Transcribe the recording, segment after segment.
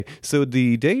So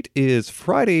the date is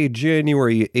Friday,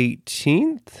 January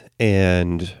 18th,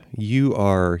 and you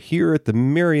are here at the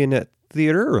Marionette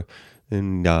Theater.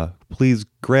 And please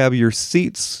grab your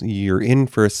seats. You're in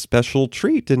for a special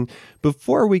treat. And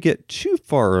before we get too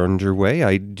far underway,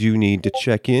 I do need to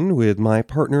check in with my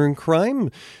partner in crime,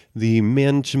 the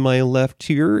man to my left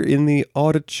here in the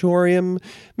auditorium,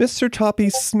 Mr. Toppy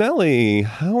Smelly.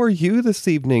 How are you this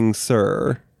evening,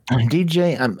 sir?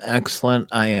 DJ, I'm excellent.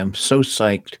 I am so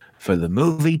psyched for the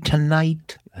movie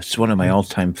tonight. It's one of my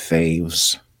all-time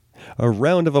faves. A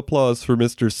round of applause for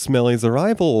Mr. Smelly's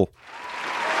arrival.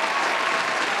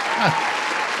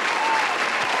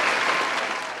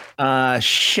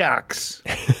 Shucks.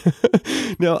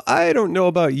 Now, I don't know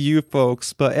about you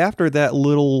folks, but after that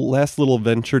last little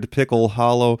venture to Pickle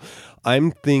Hollow, I'm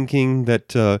thinking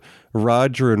that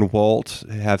Roger and Walt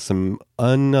have some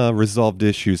unresolved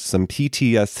issues, some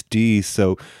PTSD,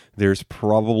 so there's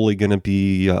probably going to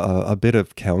be a bit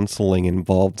of counseling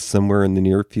involved somewhere in the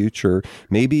near future.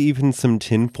 Maybe even some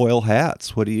tinfoil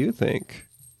hats. What do you think?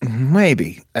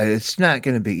 Maybe. It's not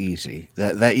going to be easy.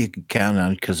 That you can count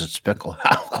on because it's Pickle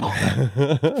Hollow.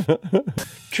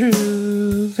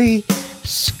 Truly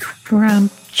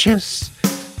scrumptious.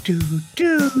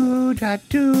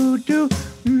 Do-do-da-do-do.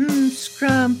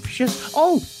 Scrumptious.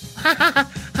 Oh,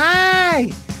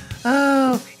 hi.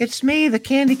 Oh, it's me, the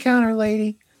candy counter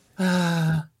lady.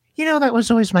 That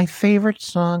was always my favorite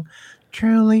song.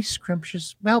 Truly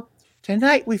scrumptious. Well,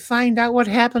 tonight we find out what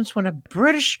happens when a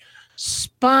British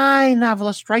spy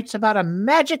novelist writes about a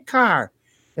magic car.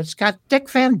 It's got Dick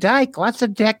Van Dyke, lots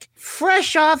of Dick,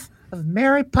 fresh off of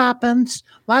Mary Poppins,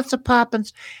 lots of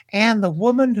Poppins, and the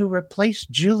woman who replaced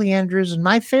Julie Andrews in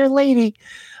My Fair Lady.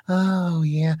 Oh,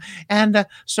 yeah. And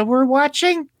so we're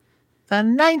watching the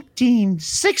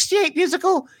 1968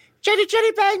 musical Jenny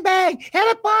Jenny Bang Bang. Hit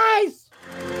it, boys!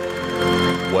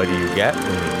 What do you get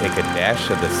when you take a dash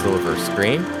of the silver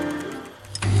screen?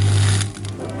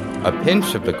 A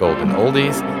pinch of the golden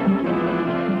oldies,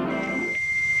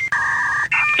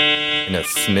 and a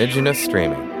smidgen of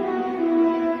streaming.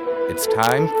 It's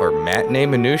time for Matinee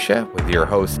Minutia with your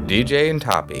hosts DJ and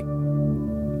Toppy.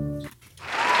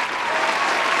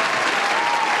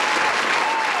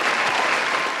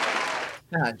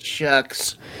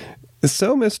 Shucks.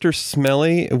 So, Mr.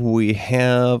 Smelly, we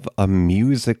have a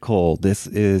musical. This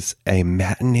is a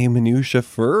Matinee Minutia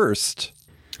first.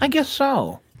 I guess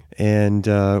so. And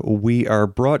we are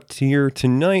brought here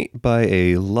tonight by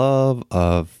a love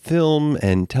of film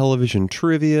and television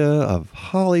trivia, of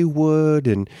Hollywood,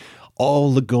 and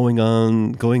all the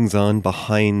goings on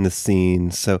behind the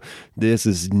scenes. So this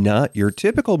is not your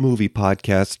typical movie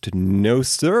podcast. No,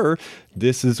 sir.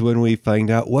 This is when we find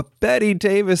out what Bette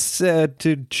Davis said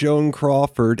to Joan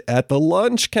Crawford at the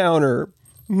lunch counter.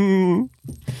 You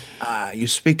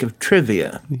speak of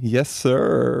trivia. Yes,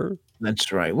 sir.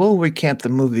 That's right. We'll recap the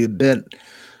movie a bit.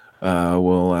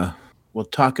 We'll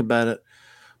talk about it.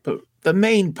 But the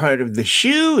main part of the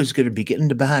show is going to be getting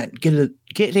to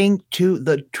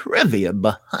the trivia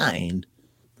behind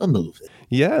the movie.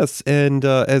 Yes, and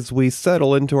as we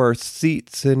settle into our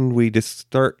seats and we just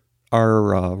start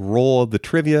our roll of the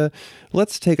trivia,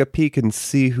 let's take a peek and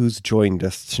see who's joined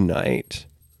us tonight.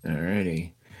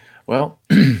 Alrighty. Well,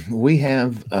 we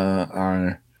have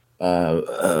our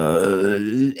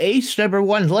ace number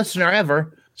one listener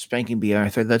ever, Spanking B.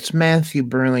 Arthur. That's Matthew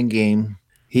Burlingame.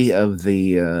 He of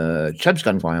the Chubb's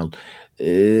Gone Wild.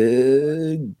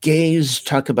 Gays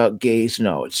talk about gays.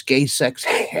 No, it's gay sex.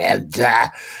 And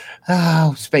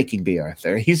Spanking B.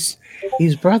 Arthur. He's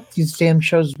brought these damn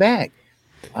shows back.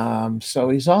 So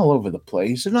he's all over the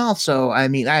place. And also, I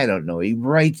mean, I don't know. He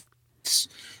writes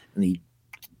and he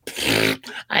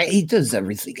does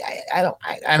everything.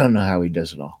 I don't know how he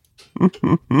does it all.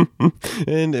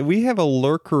 And we have a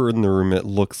lurker in the room, it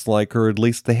looks like, or at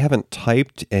least they haven't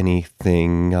typed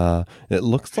anything. It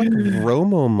looks like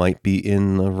Romo might be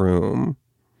in the room.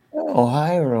 Oh,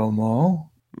 hi, Romo.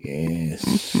 Yes.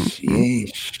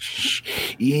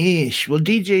 Well,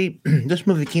 DJ, this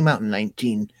movie came out in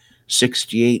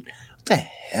 1968. What the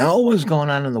hell was going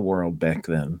on in the world back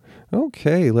then?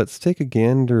 Okay, let's take a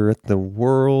gander at the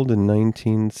world in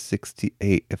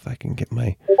 1968, if I can get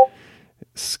my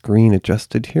screen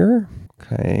adjusted here.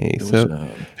 Okay, it was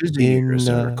a busy year, as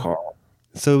I recall.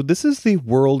 So this is the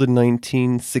world in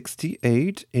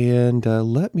 1968, and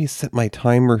let me set my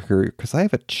timer here because I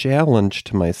have a challenge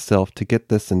to myself to get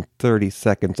this in 30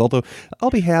 seconds. Although I'll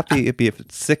be happy if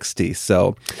it's 60.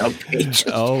 So, Okay.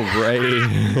 all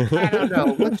right. I don't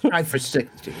know. Let's try for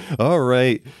 60. All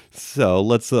right. So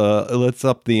let's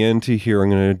up the ante here. I'm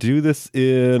going to do this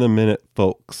in a minute,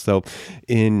 folks. So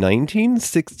in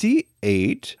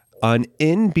 1968. On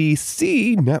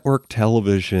NBC network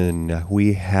television,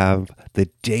 we have the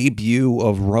debut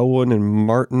of Rowan and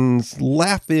Martin's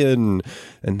Laugh-In.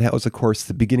 And that was, of course,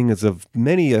 the beginnings of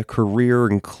many a career,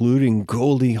 including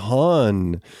Goldie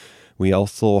Hawn. We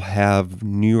also have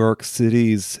New York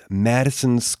City's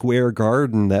Madison Square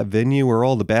Garden, that venue where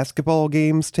all the basketball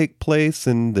games take place,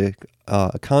 and the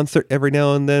concert every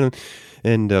now and then.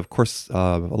 And, of course,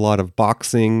 a lot of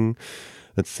boxing.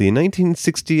 Let's see, in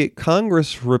 1968,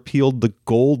 Congress repealed the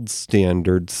gold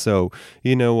standard. So,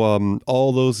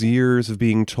 all those years of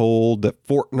being told that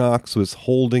Fort Knox was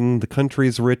holding the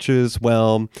country's riches,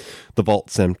 well, the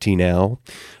vault's empty now.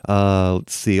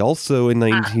 Let's see, also in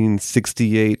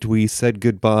 1968, we said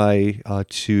goodbye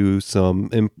to some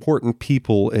important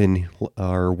people in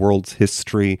our world's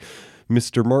history.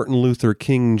 Mr. Martin Luther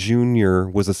King Jr.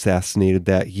 was assassinated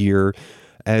that year,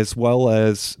 as well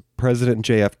as President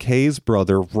JFK's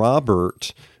brother,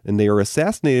 Robert, and they were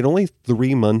assassinated only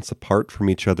 3 months apart from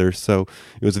each other. So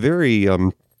it was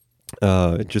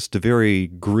just a very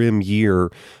grim year.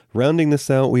 Rounding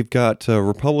this out, we've got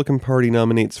Republican Party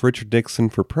nominates Richard Nixon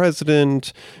for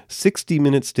president, 60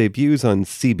 Minutes debuts on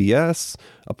CBS,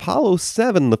 Apollo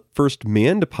 7, the first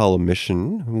manned Apollo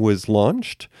mission, was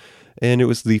launched. And it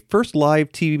was the first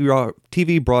live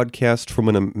TV broadcast from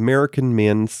an American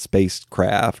manned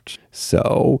spacecraft.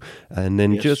 So, and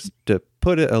then just to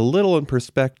put it a little in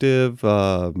perspective,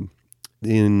 in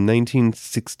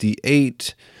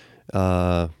 1968,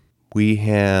 we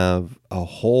have a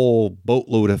whole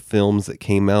boatload of films that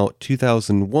came out.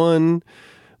 2001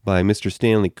 by Mr.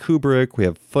 Stanley Kubrick. We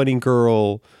have Funny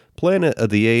Girl, Planet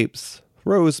of the Apes,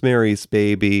 Rosemary's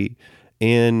Baby,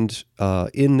 and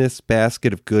in this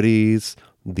basket of goodies,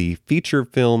 the feature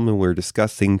film we're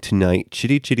discussing tonight,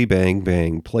 Chitty Chitty Bang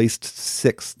Bang, placed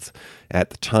 6th.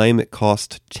 At the time, it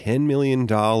cost $10 million,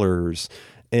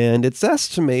 and it's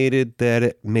estimated that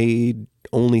it made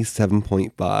only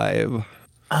 7.5.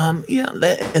 Yeah,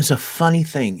 that is a funny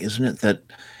thing, isn't it? That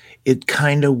it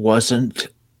kind of wasn't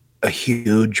a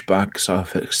huge box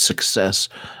office success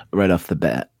right off the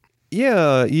bat.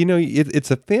 Yeah,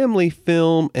 it's a family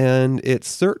film, and it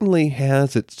certainly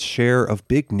has its share of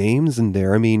big names in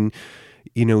there. I mean,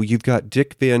 you've got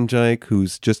Dick Van Dyke,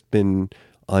 who's just been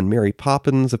on Mary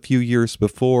Poppins a few years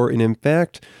before. And in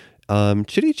fact,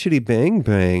 Chitty Chitty Bang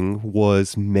Bang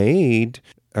was made,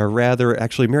 or rather,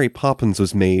 actually, Mary Poppins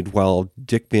was made while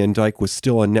Dick Van Dyke was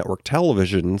still on network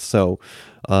television. So,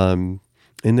 and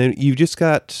then you just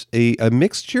got a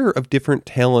mixture of different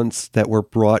talents that were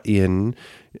brought in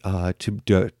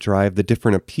to drive the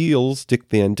different appeals. Dick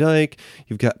Van Dyke.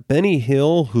 You've got Benny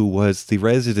Hill, who was the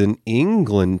resident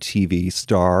England TV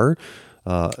star.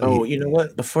 You know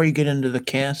what? Before you get into the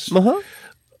cast,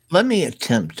 let me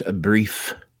attempt a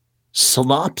brief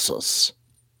synopsis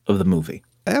of the movie.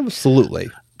 Absolutely.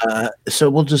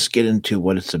 So we'll just get into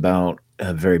what it's about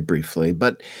very briefly.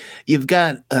 But you've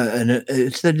got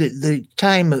it's the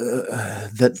time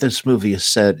that this movie is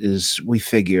set is, we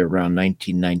figure, around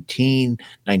 1919,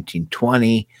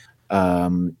 1920.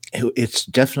 It's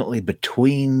definitely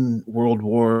between world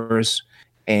wars,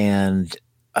 and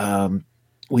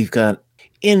we've got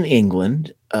in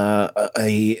England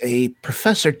a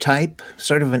professor type,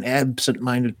 sort of an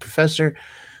absent-minded professor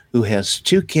who has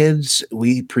 2 kids.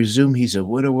 We presume he's a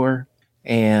widower,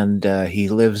 and he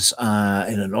lives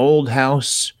in an old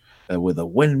house with a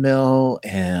windmill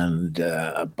and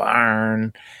a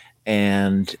barn,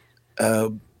 and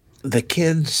the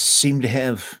kids seem to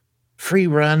have free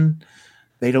run.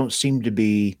 They don't seem to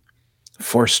be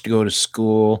forced to go to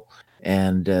school,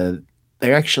 and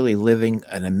they're actually living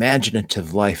an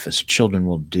imaginative life, as children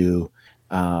will do,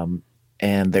 and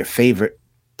their favorite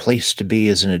place to be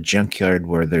is in a junkyard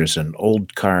where there's an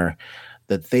old car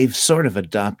that they've sort of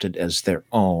adopted as their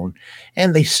own,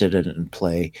 and they sit in it and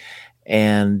play.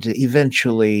 And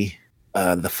eventually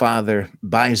the father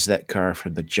buys that car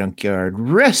from the junkyard,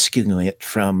 rescuing it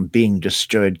from being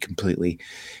destroyed completely.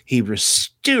 He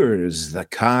restores the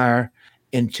car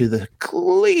into the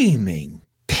gleaming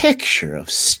picture of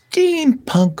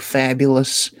steampunk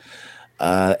fabulous,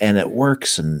 and it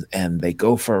works, and they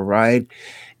go for a ride,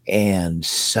 and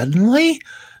suddenly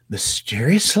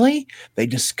Mysteriously, they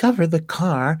discover the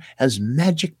car has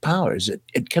magic powers.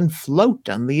 It can float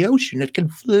on the ocean, it can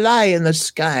fly in the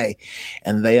sky,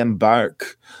 and they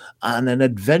embark on an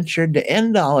adventure to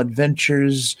end all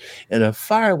adventures in a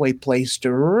faraway place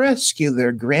to rescue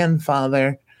their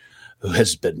grandfather, who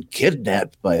has been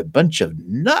kidnapped by a bunch of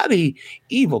naughty,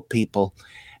 evil people.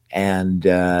 And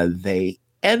they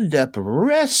end up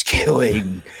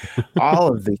rescuing all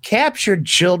of the captured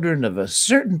children of a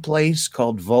certain place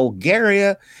called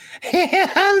Bulgaria,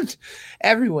 and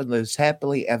everyone lives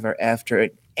happily ever after.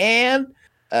 And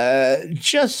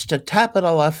just to top it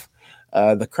all off,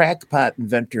 the crackpot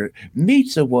inventor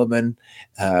meets a woman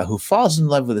who falls in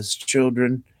love with his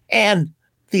children and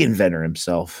the inventor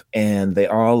himself, and they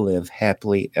all live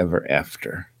happily ever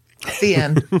after. The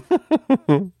end.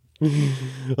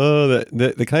 Oh,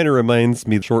 that kind of reminds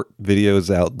me of short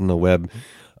videos out on the web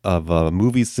of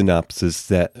movie synopses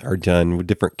that are done with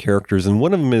different characters. And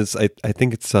one of them is, I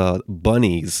think it's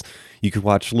Bunnies. You could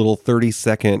watch little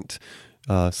 30-second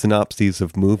synopses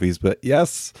of movies. But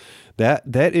yes,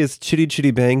 that is Chitty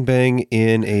Chitty Bang Bang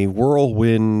in a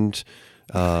whirlwind.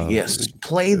 Yes,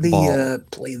 play the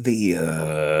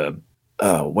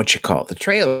what you call it, the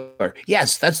trailer.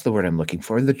 Yes, that's the word I'm looking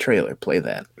for. The trailer. Play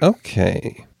that.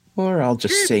 Okay. Or I'll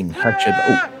just sing Hutch it.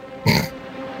 Oh.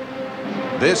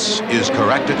 This is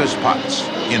Caractacus Potts,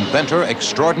 inventor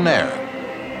extraordinaire.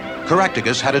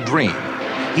 Caractacus had a dream.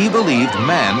 He believed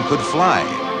man could fly.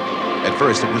 At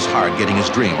first, it was hard getting his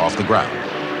dream off the ground.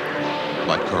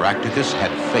 But Caractacus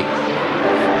had faith.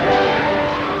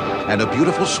 And a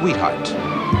beautiful sweetheart.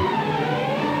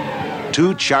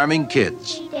 2 charming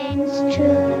kids.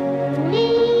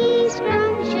 Truly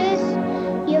scrumptious,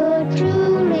 you're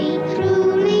truly,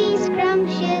 truly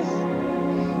scrumptious.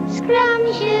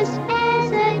 Scrumptious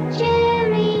as a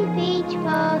cherry peach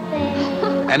parfait.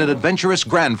 And an adventurous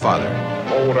grandfather.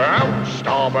 Forward out,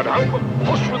 starboard out,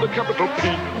 push with a capital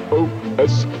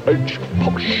P-O-S-H,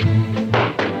 push.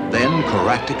 Then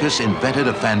Caractacus invented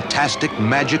a fantastic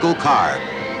magical car.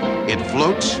 It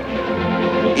floats,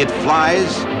 it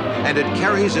flies, and it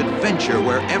carries adventure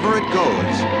wherever it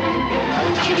goes.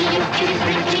 Chitty, chitty,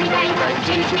 pretty, chitty, bang, bang,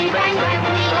 chitty, chitty, bang, bang, we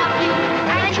love you.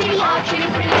 And chitty, oh, chitty,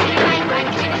 pretty, chitty, bang, bang,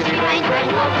 chitty, chitty, bang, bang,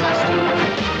 loves us too.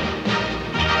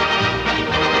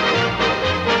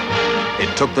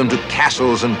 It took them to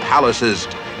castles and palaces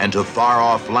and to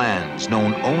far-off lands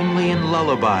known only in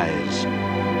lullabies.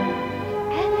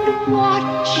 And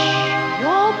watch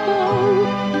your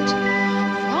boat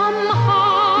from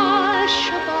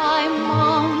Hushabye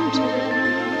Mountain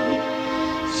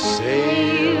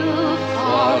sail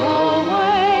far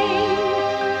away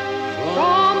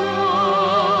from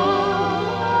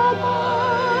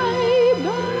Hushabye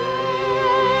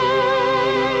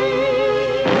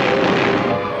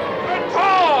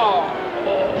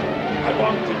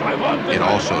Bay. It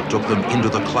also took them into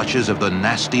the clutches of the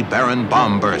nasty Baron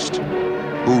Bombburst,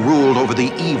 who ruled over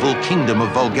the evil kingdom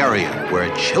of Bulgaria, where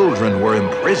children were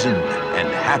imprisoned and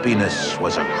happiness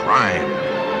was a crime.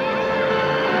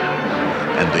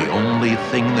 And the only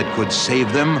thing that could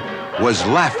save them was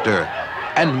laughter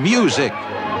and music.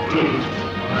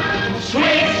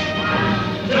 Sweet,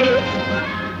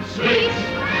 sweet,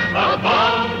 a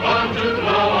bomb to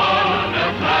blow on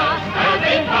at last has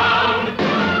been found.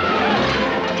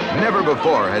 Never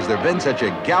before has there been such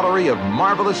a gallery of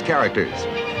marvelous characters.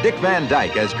 Dick Van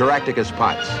Dyke as Caractacus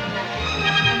Potts.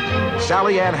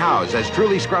 Sally Ann Howes as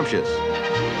Truly Scrumptious.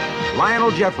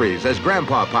 Lionel Jeffries as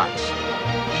Grandpa Potts.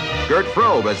 Gert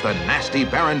Frobe as the nasty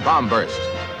Baron Bombburst.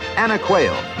 Anna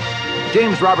Quayle.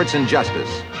 James Robertson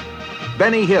Justice.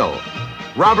 Benny Hill.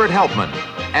 Robert Helpman.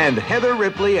 And Heather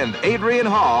Ripley and Adrian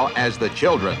Hall as the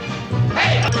children.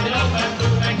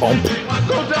 Bump.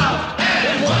 Go down.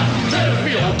 And 1, 2,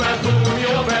 your bathroom,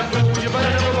 you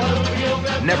better never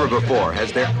run. Never before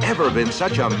has there ever been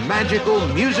such a magical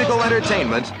musical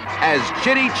entertainment as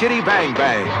Chitty Chitty Bang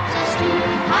Bang.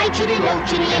 Hi, chitty, no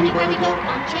chitty, anywhere we go.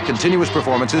 Chitty, Continuous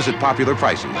performances at popular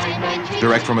prices.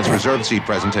 Direct from its reserved seat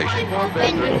presentation. bang,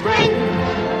 bang, bang,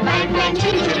 bang, bang,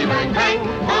 chitty, chitty, bang, bang.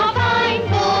 A fine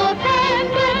for bang,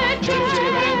 bang, chitty,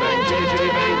 chitty, bang, bang, chitty, chitty,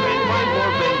 bang, bang, fine for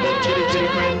bang, bang, chitty, chitty,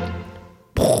 bang.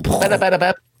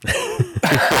 Ba-da-ba-da-ba.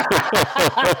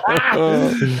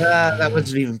 That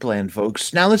wasn't even planned,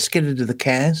 folks. Now let's get into the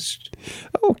cast.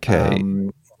 Okay.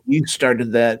 You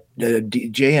started that,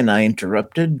 DJ, and I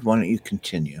interrupted. Why don't you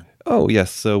continue? Oh,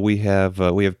 yes. So we have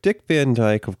Dick Van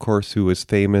Dyke, of course, who is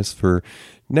famous for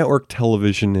network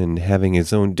television and having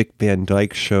his own Dick Van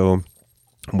Dyke Show,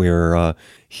 where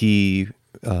he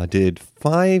did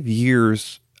 5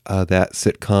 years that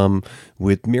sitcom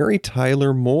with Mary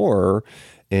Tyler Moore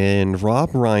and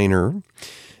Rob Reiner.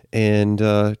 And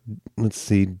let's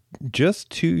see,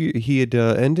 he had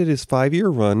ended his 5-year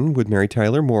run with Mary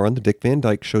Tyler Moore on the Dick Van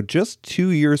Dyke Show just 2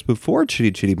 years before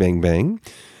Chitty Chitty Bang Bang.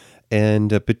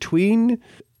 And between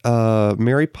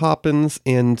Mary Poppins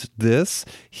and this,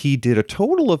 he did a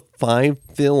total of 5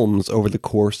 films over the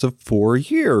course of 4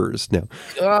 years. Now,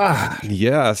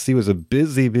 yes, he was a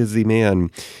busy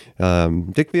man.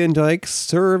 Dick Van Dyke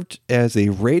served as a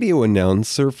radio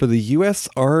announcer for the U.S.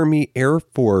 Army Air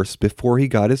Force before he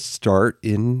got his start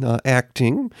in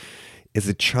acting. As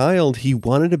a child, he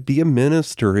wanted to be a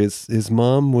minister. His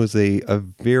mom was a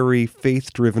very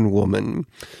faith-driven woman.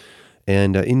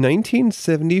 And in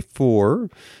 1974,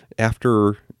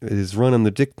 after his run on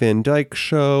the Dick Van Dyke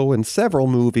Show and several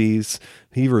movies,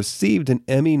 he received an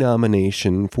Emmy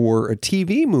nomination for a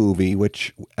TV movie,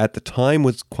 which at the time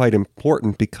was quite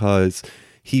important because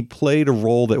he played a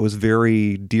role that was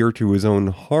very dear to his own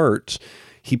heart.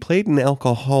 He played an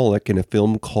alcoholic in a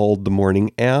film called The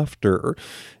Morning After,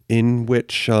 in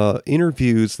which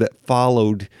interviews that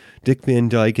followed, Dick Van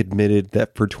Dyke admitted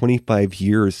that for 25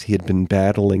 years he had been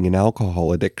battling an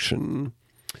alcohol addiction.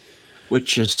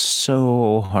 Which is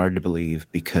so hard to believe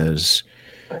because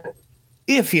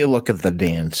if you look at the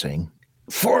dancing,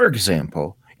 for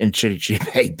example, in Chitty Chitty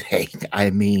Bang Bang, I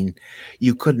mean,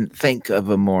 you couldn't think of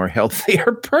a more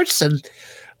healthier person.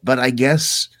 But I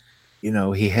guess,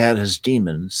 he had his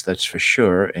demons, that's for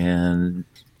sure, and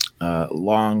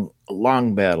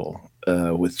long battle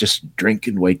with just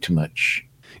drinking way too much.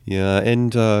 Yeah,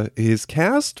 and his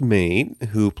castmate,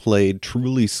 who played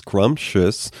Truly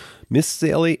Scrumptious, Miss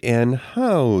Sally Ann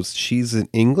Howes. She's an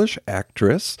English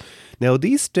actress. Now,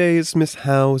 these days, Miss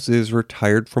Howes is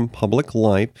retired from public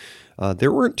life.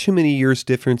 There weren't too many years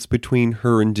difference between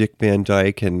her and Dick Van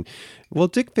Dyke, and well,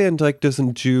 Dick Van Dyke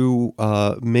doesn't do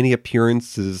many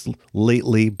appearances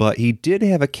lately, but he did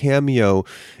have a cameo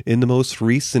in the most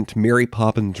recent Mary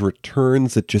Poppins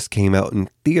Returns that just came out in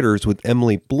theaters with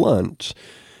Emily Blunt.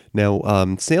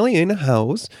 Now, Sally Ann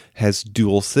Howes has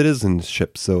dual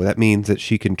citizenship, so that means that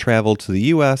she can travel to the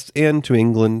U.S. and to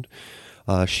England.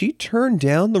 She turned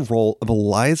down the role of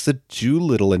Eliza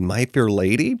Doolittle in My Fair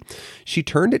Lady. She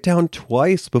turned it down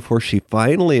twice before she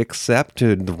finally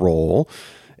accepted the role,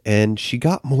 and she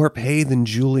got more pay than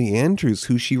Julie Andrews,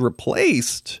 who she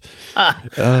replaced.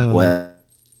 Well,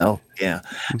 yeah.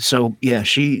 So, yeah,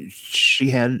 she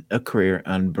had a career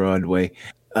on Broadway.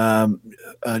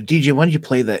 DJ, why don't you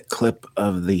play that clip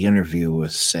of the interview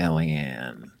with Sally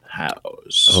Ann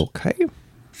Howes? Okay. I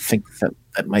think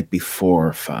that might be 4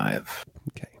 or 5.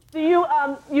 Okay.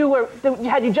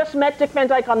 Had you just met Dick Van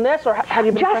Dyke on this, or had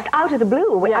you been just out of the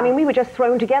blue? Yeah. I mean, we were just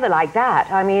thrown together like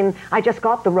that. I mean, I just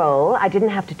got the role. I didn't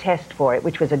have to test for it,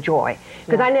 which was a joy.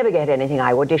 Because I never get anything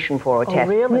I audition for or test.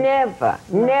 Really? Never.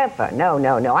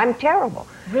 No. I'm terrible.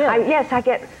 Really? Yes, I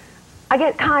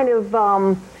get kind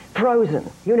of frozen,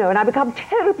 and I become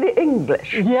terribly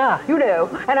English. Yeah.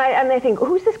 And they think,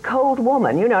 who's this cold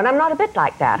woman? And I'm not a bit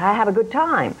like that. I have a good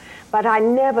time. But I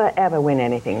never, ever win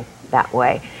anything that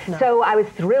way. No. So I was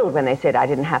thrilled when they said I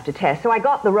didn't have to test. So I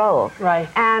got the role. Right.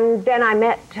 And then I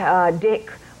met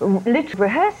Dick literally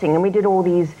rehearsing, and we did all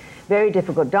these very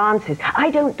difficult dances.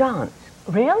 I don't dance.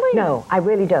 Really? No, I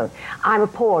really don't. I'm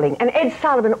appalling. And Ed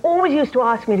Sullivan always used to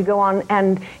ask me to go on,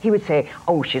 and he would say,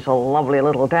 oh, she's a lovely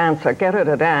little dancer, get her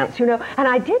to dance, and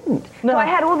I didn't. No. So I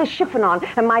had all the chiffon on,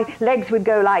 and my legs would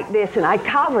go like this, and I'd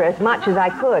cover as much as I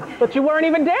could. But you weren't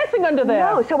even dancing under there.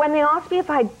 No, so when they asked me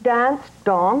if I danced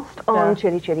on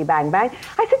Chitty Chitty Bang Bang,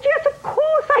 I said, yes, of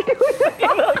course I do.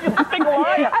 You're a big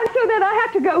liar. And so then I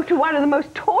had to go to one of the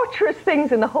most torturous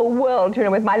things in the whole world,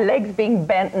 with my legs being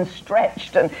bent and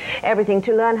stretched and everything,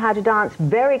 to learn how to dance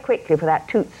very quickly for that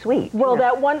Toot Sweet. Well,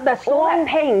 that song... All that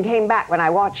pain came back when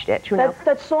I watched it,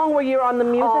 That song where you're on the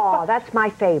music... Oh, that's my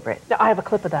favorite. I have a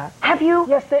clip of that. Have you?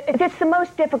 Yes. It's the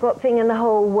most difficult thing in the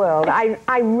whole world.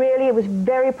 I really was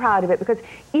very proud of it because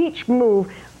each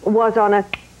move was on a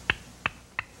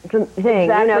thing,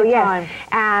 exactly yes.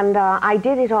 And I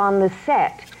did it on the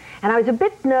set. And I was a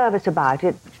bit nervous about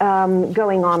it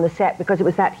going on the set because it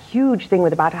was that huge thing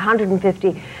with about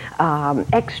 150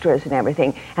 extras and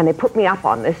everything. And they put me up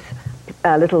on this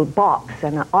little box,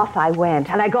 and off I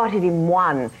went. And I got it in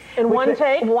one. In one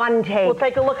take? One take. We'll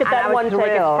take a look at that one take.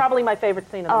 It's probably my favorite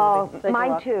scene in the movie. Oh,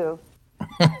 mine too.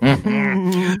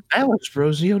 That was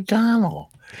Rosie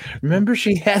O'Donnell. Remember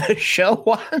she had a show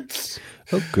once?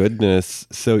 Oh, goodness.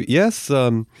 So, yes,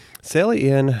 Sally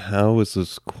Ann Howes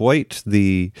was quite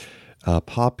the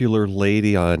popular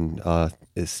lady on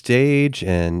stage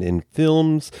and in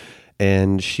films.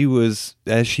 And she was,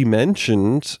 as she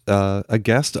mentioned, a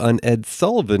guest on Ed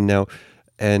Sullivan. Now,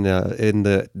 And in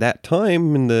that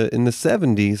time in the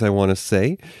 70s, I want to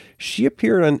say, she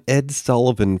appeared on Ed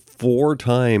Sullivan 4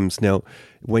 times. Now,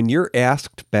 when you're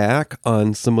asked back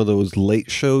on some of those late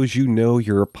shows, you know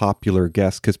you're a popular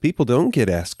guest because people don't get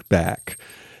asked back.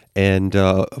 And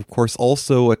of course,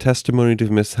 also a testimony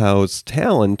to Miss Howe's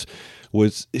talent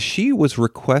was she was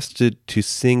requested to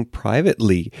sing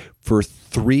privately for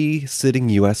 3 sitting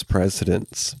U.S.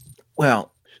 presidents.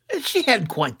 Well, she had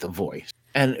quite the voice.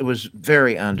 And it was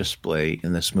very on display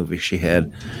in this movie. She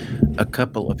had a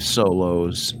couple of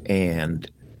solos,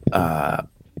 and,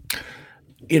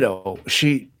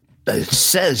 she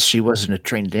says she wasn't a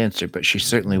trained dancer, but she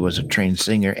certainly was a trained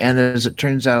singer. And as it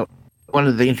turns out, one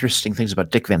of the interesting things about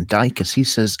Dick Van Dyke is he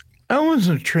says, I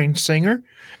wasn't a trained singer,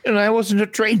 and I wasn't a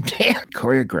trained dancer.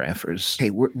 Choreographers, hey,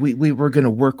 we're going to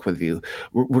work with you.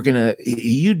 We're going to,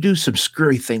 you do some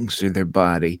screwy things through their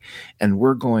body, and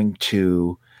we're going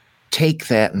to take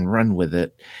that and run with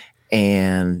it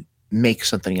and make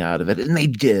something out of it. And they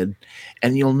did.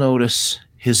 And you'll notice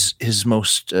his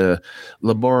most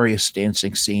laborious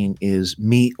dancing scene is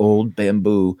Me Old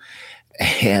Bamboo.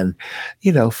 And,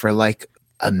 for like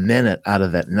a minute out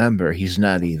of that number, he's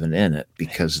not even in it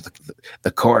because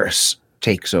the chorus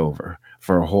takes over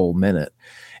for a whole minute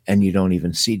and you don't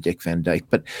even see Dick Van Dyke.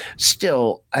 But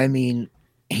still, I mean,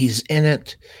 he's in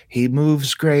it. He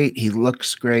moves great. He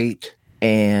looks great.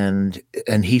 And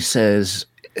he says,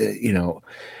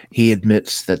 he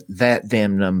admits that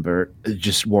damn number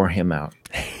just wore him out.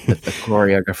 That the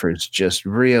choreographers just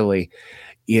really,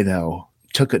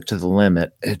 took it to the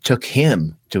limit. It took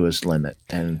him to his limit.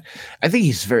 And I think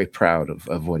he's very proud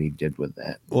of what he did with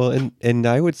that. Well, and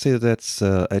I would say that's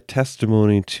a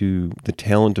testimony to the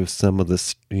talent of some of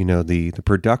the, the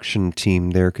production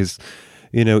team there, because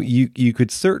you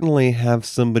could certainly have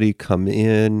somebody come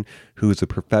in who's a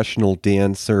professional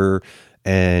dancer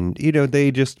and,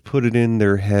 they just put it in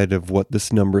their head of what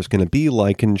this number is going to be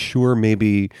like. And sure,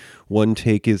 maybe one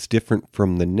take is different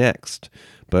from the next.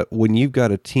 But when you've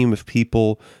got a team of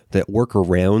people that work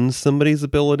around somebody's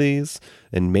abilities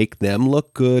and make them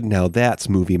look good, now that's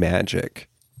movie magic.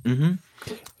 Mm-hmm.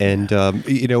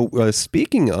 And,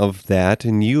 speaking of that,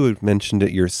 and you had mentioned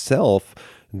it yourself,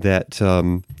 that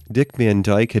Dick Van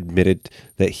Dyke admitted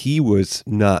that he was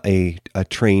not a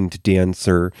trained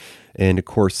dancer. And of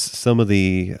course, some of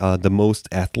the most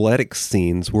athletic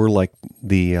scenes were like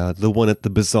the one at the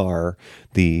bazaar,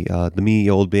 the Me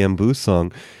Old Bamboo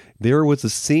song. There was a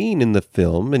scene in the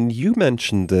film, and you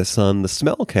mentioned this on the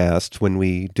Smellcast when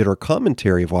we did our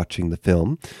commentary of watching the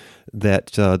film,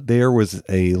 that there was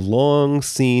a long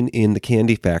scene in the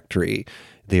candy factory.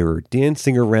 They were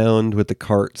dancing around with the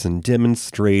carts and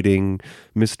demonstrating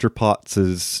Mr.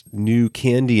 Potts's new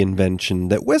candy invention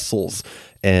that whistles.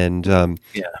 And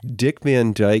Dick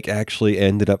Van Dyke actually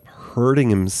ended up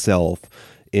hurting himself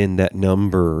in that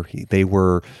number. They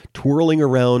were twirling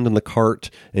around in the cart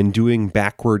and doing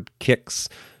backward kicks.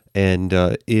 And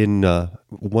in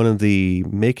one of the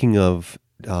making of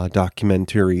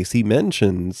documentaries, he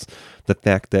mentions the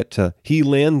fact that he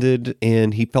landed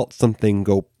and he felt something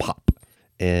go pop.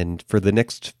 And for the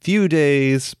next few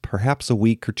days, perhaps a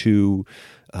week or two,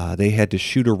 they had to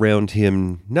shoot around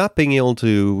him not being able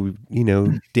to,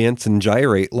 dance and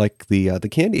gyrate like the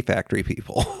Candy Factory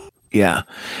people. Yeah,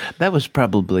 that was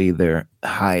probably their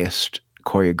highest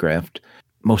choreographed,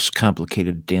 most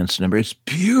complicated dance number. It's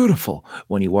beautiful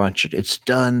when you watch it. It's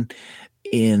done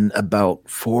in about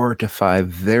 4 to 5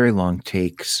 very long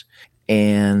takes.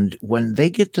 And when they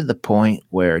get to the point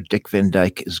where Dick Van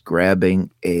Dyke is grabbing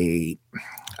a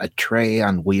tray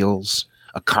on wheels,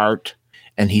 a cart,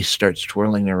 and he starts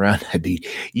twirling around,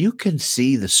 you can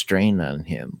see the strain on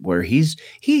him where he's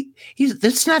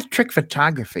it's not trick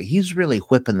photography. He's really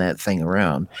whipping that thing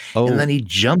around. Oh. And then he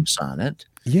jumps on it.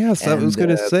 Yes, I was going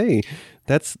to say,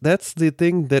 that's the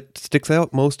thing that sticks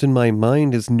out most in my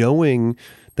mind is knowing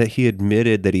that he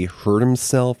admitted that he hurt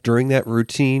himself during that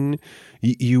routine.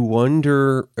 You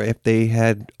wonder if they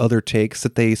had other takes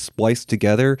that they spliced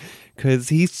together, because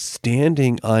he's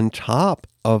standing on top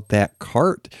of that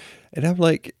cart. And I'm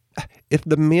like, if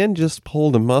the man just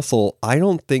pulled a muscle, I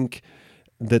don't think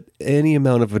that any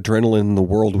amount of adrenaline in the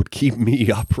world would keep me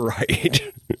upright.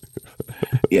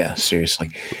 Yeah,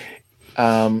 seriously.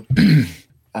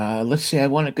 Let's see. I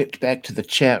want to get back to the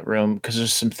chat room because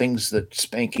there's some things that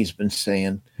Spanky's been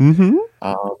saying. Mm-hmm.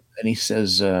 And he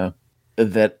says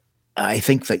that I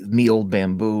think that Me Old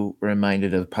Bamboo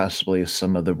reminded of possibly of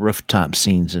some of the rooftop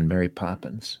scenes in Mary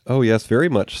Poppins. Oh, yes, very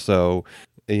much so.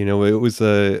 It was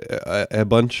a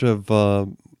bunch of,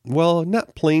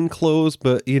 not plain clothes,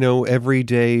 but,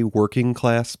 everyday working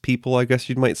class people, I guess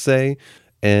you might say.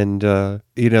 And,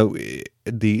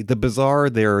 the bazaar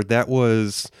there, that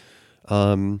was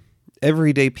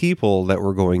everyday people that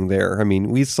were going there. I mean,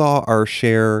 we saw our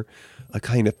share of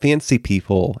kind of fancy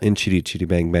people in Chitty Chitty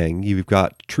Bang Bang. You've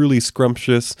got Truly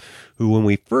Scrumptious, who when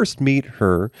we first meet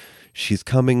her, she's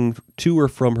coming to or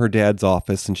from her dad's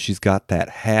office, and she's got that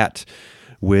hat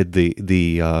with the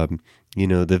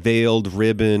veiled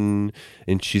ribbon,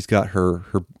 and she's got her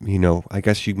I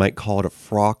guess you might call it a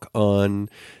frock on,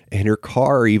 and her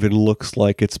car even looks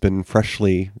like it's been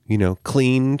freshly,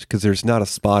 cleaned because there's not a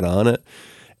spot on it.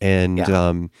 And,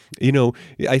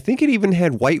 I think it even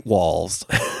had white walls.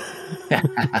 Yeah.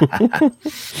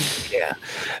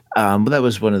 But that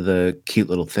was one of the cute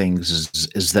little things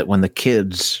is that when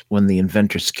the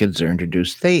inventor's kids are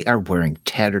introduced, they are wearing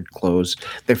tattered clothes.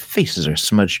 Their faces are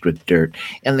smudged with dirt,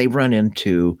 and they run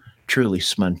into Truly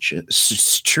Smunches.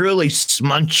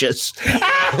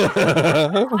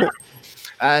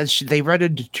 They run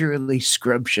into Truly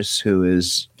Scrumptious, who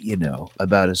is,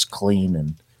 about as clean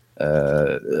and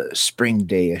spring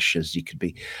day-ish as you could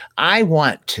be. I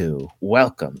want to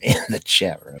welcome in the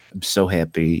chat room. I'm so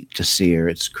happy to see her.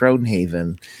 It's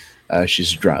Cronehaven.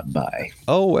 She's dropped by.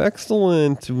 Oh,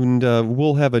 excellent. And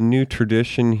we'll have a new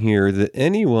tradition here that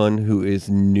anyone who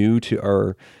is new to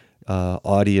our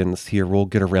audience here will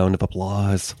get a round of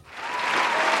applause.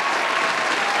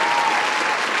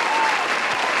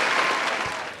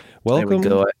 Welcome. There we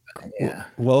go. Yeah.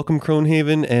 Welcome,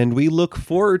 Cronehaven, and we look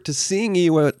forward to seeing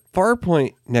you at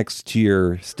Farpoint next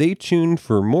year. Stay tuned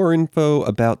for more info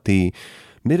about the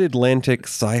Mid-Atlantic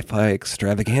Sci-Fi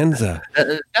Extravaganza.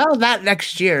 No, not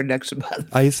next year, next month.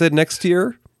 I said next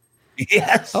year?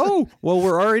 Yes. Oh, well,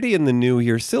 we're already in the new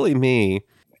year. Silly me.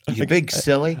 You big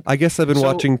silly. I guess I've been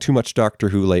watching too much Doctor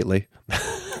Who lately.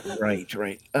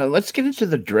 Right. Let's get into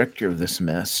the director of this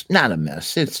mess. Not a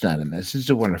mess. It's not a mess. It's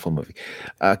a wonderful movie.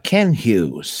 Ken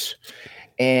Hughes.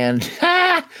 And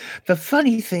the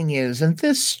funny thing is, and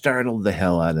this startled the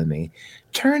hell out of me,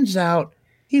 turns out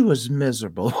he was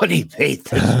miserable when he made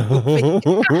this movie.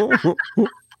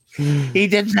 He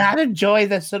did not enjoy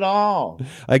this at all.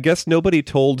 I guess nobody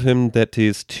told him that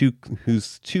his two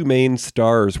main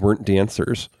stars weren't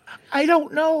dancers. I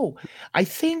don't know. I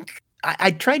think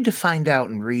I tried to find out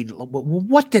and read,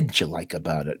 what didn't you like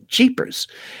about it? Jeepers.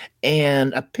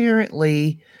 And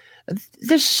apparently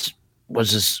this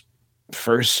was his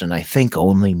first and I think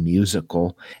only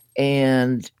musical.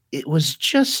 And it was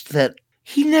just that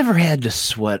he never had to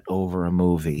sweat over a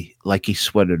movie like he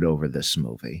sweated over this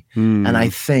movie. And I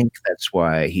think that's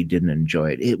why he didn't enjoy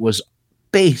it. It was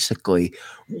basically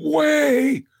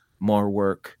way more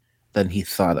work than he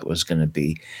thought it was going to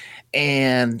be.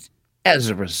 And as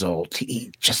a result,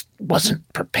 he just wasn't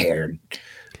prepared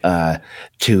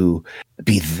to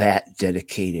be that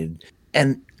dedicated.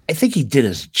 And I think he did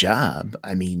his job.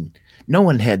 I mean, no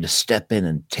one had to step in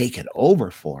and take it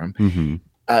over for him. Mm-hmm.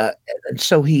 And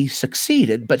so he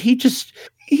succeeded, but he just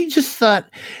thought,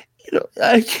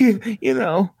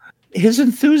 his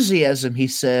enthusiasm, he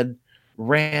said,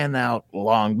 ran out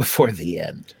long before the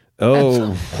end.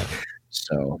 Oh,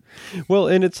 so well,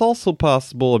 and it's also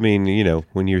possible. I mean,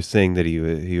 when you're saying that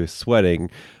he was sweating,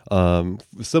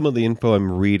 some of the info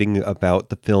I'm reading about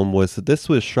the film was that this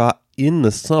was shot in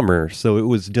the summer, so it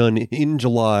was done in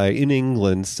July in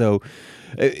England. So,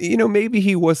 maybe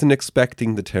he wasn't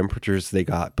expecting the temperatures they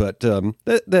got, but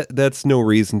that's no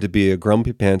reason to be a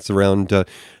grumpy pants around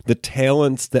the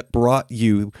talents that brought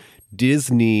you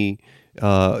Disney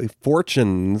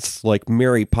fortunes like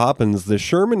Mary Poppins. The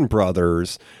Sherman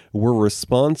Brothers were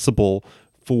responsible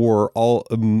for all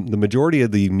the majority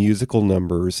of the musical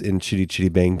numbers in Chitty Chitty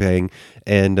Bang Bang.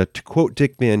 And to quote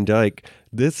Dick Van Dyke,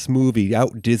 this movie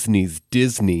out Disney's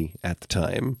Disney at the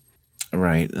time.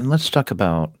 Right. And let's talk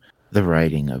about the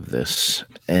writing of this.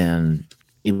 And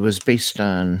it was based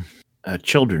on a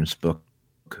children's book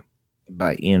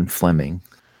by Ian Fleming.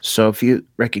 So if you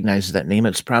recognize that name,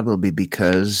 it's probably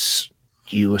because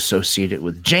you associate it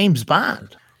with James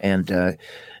Bond. And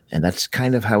that's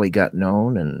kind of how he got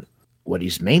known. And what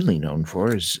he's mainly known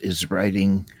for is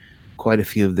writing quite a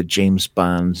few of the James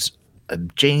Bond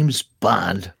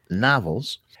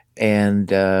novels. And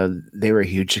they were a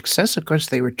huge success. Of course,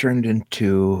 they were turned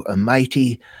into a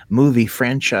mighty movie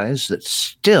franchise that's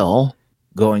still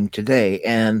going today.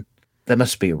 And that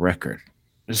must be a record.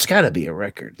 There's got to be a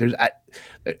record.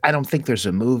 I don't think there's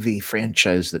a movie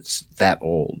franchise that's that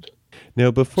old. Now,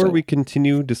 before we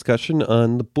continue discussion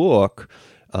on the book,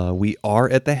 we are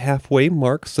at the halfway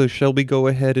mark. So shall we go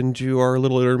ahead and do our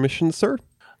little intermission, sir?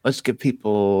 Let's give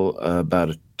people about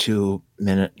a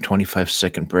 2-minute,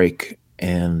 25-second break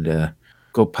and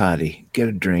go potty, get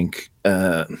a drink,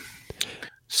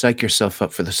 psych yourself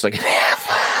up for the second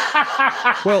half.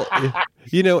 Well,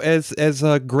 as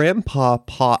Grandpa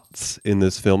Potts in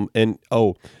this film, and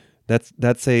I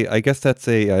guess that's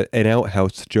an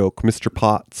outhouse joke, Mr.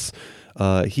 Potts.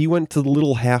 He went to the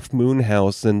little Half Moon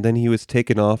house, and then he was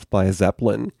taken off by a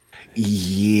Zeppelin.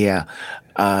 Yeah.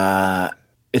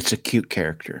 It's a cute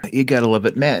character. You gotta love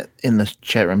it. Matt in the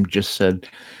chat room just said,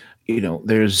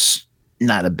 there's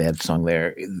not a bad song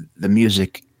there. The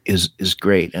music is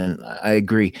great, and I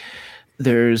agree.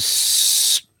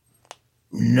 There's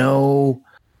no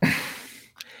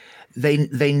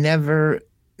they never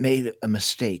made a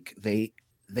mistake. They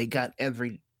got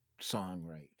every song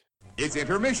right. It's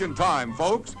intermission time,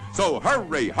 folks, so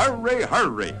hurry, hurry,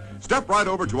 hurry. Step right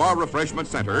over to our refreshment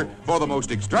center for the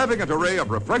most extravagant array of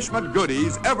refreshment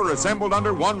goodies ever assembled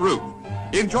under one roof.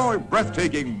 Enjoy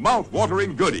breathtaking,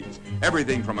 mouth-watering goodies,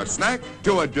 everything from a snack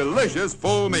to a delicious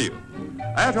full meal.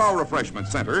 At our refreshment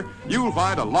center, you'll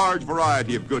find a large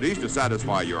variety of goodies to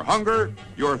satisfy your hunger,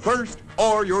 your thirst,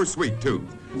 or your sweet tooth.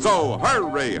 So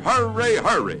hurry, hurry,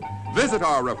 hurry. Visit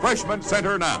our refreshment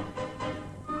center now.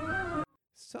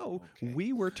 So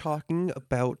we were talking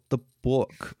about the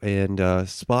book, and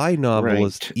spy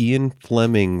novelist Ian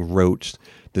Fleming wrote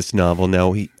this novel.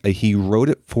 Now, he wrote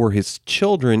it for his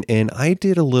children, and I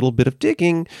did a little bit of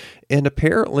digging, and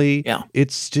apparently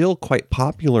it's still quite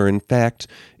popular. In fact,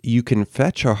 you can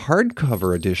fetch a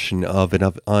hardcover edition of it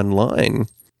online,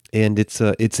 and it's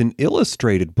an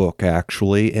illustrated book,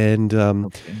 actually,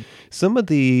 and some of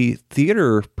the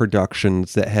theater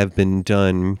productions that have been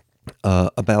done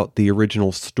about the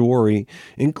original story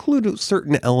include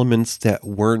certain elements that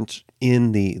weren't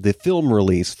in the film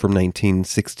release from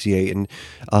 1968. And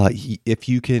if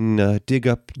you can dig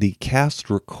up the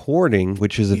cast recording,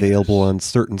 which is available on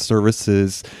certain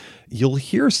services, you'll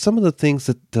hear some of the things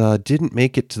that didn't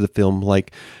make it to the film,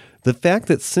 like the fact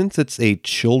that since it's a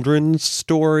children's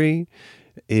story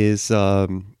is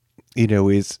part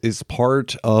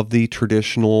of the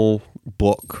traditional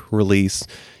book release,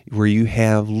 where you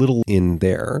have little in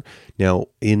there. Now,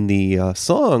 in the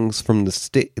songs from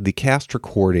the cast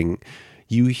recording,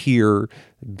 you hear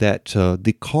that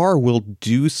the car will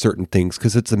do certain things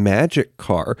because it's a magic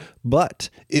car, but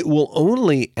it will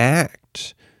only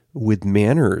act with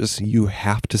manners. You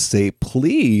have to say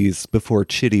please before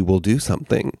Chitty will do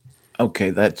something.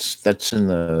 Okay, that's in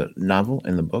the novel,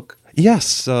 in the book?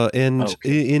 Yes, and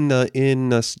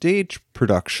in stage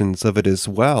productions of it as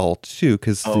well, too.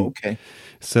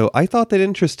 So I thought that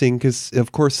interesting because,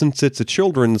 of course, since it's a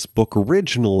children's book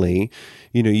originally,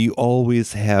 you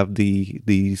always have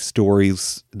the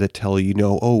stories that tell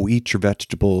eat your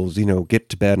vegetables, get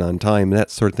to bed on time, and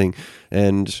that sort of thing.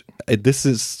 And this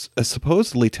is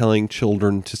supposedly telling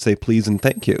children to say please and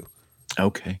thank you.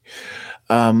 Okay.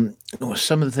 Some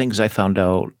of the things I found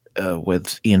out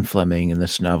with Ian Fleming in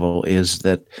this novel is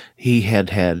that he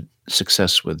had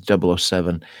success with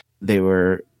 007. They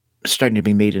were starting to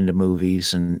be made into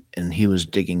movies, and he was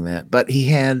digging that. But he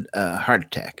had a heart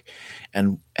attack,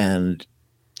 and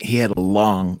he had a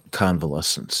long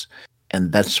convalescence.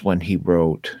 And that's when he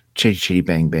wrote Chitty Chitty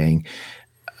Bang Bang.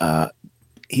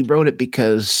 He wrote it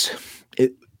because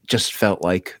it just felt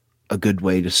like a good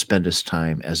way to spend his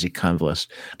time as he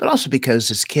convalesced, but also because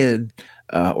his kid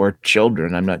or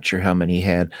children, I'm not sure how many he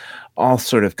had, all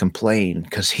sort of complained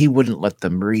because he wouldn't let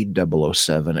them read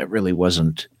 007. It really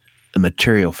wasn't the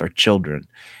material for children.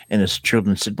 And his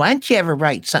children said, why don't you ever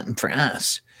write something for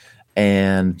us?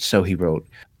 And so he wrote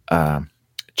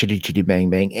Chitty Chitty Bang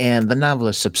Bang. And the novel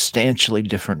is substantially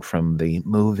different from the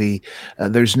movie.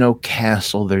 There's no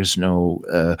castle. There's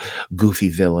no goofy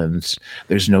villains.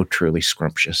 There's no Truly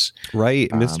Scrumptious. Right.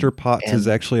 Mr. Potts is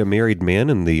actually a married man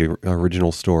in the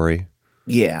original story.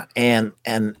 Yeah. And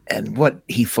what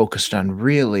he focused on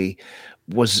really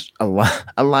was a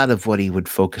lot of what he would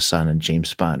focus on in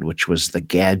James Bond, which was the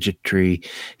gadgetry.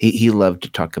 He loved to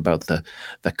talk about the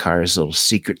car's little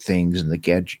secret things and the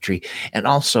gadgetry, and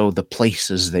also the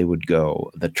places they would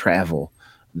go, the travel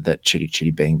that Chitty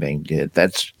Chitty Bang Bang did.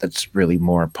 That's really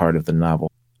more a part of the novel.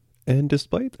 And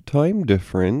despite the time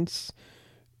difference,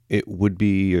 it would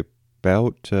be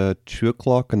about 2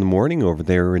 o'clock in the morning over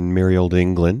there in merry old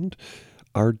England.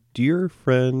 Our dear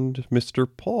friend, Mr.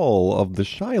 Paul of the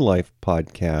Shy Life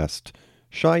podcast,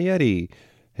 Shy Yeti,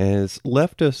 has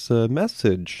left us a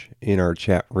message in our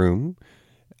chat room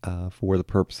for the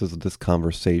purposes of this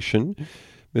conversation.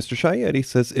 Mr. Shy Yeti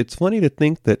says, it's funny to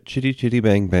think that Chitty Chitty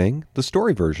Bang Bang, the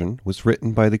story version, was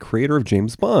written by the creator of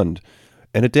James Bond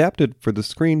and adapted for the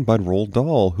screen by Roald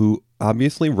Dahl, who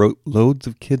obviously wrote loads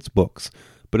of kids' books,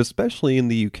 but especially in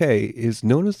the UK, is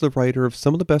known as the writer of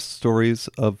some of the best stories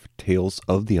of tales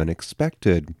of the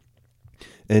unexpected.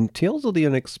 And Tales of the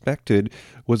Unexpected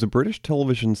was a British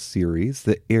television series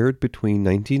that aired between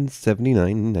 1979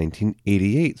 and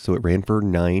 1988, so it ran for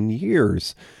 9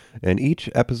 years. And each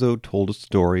episode told a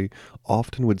story,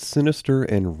 often with sinister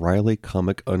and wryly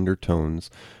comic undertones,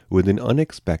 with an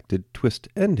unexpected twist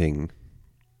ending.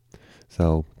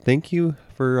 So thank you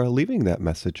for leaving that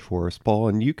message for us, Paul.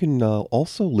 And you can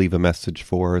also leave a message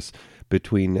for us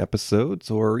between episodes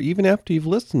or even after you've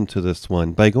listened to this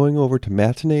one by going over to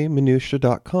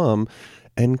matineeminutia.com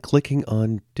and clicking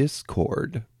on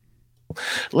Discord.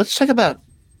 Let's talk about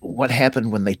what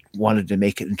happened when they wanted to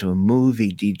make it into a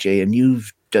movie, DJ, and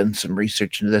you've done some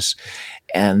research into this,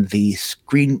 and the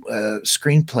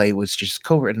screenplay was just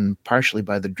co-written partially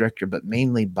by the director, but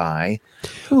mainly by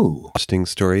who? Interesting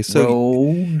story.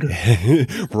 So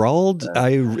Roald,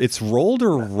 it's Roald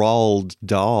or Roald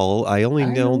Dahl. I only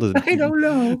know I don't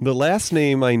know. The last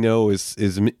name I know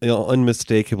is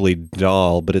unmistakably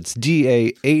Dahl, but it's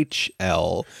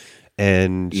Dahl.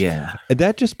 And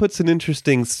that just puts an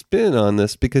interesting spin on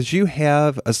this because you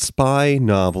have a spy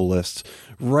novelist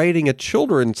writing a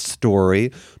children's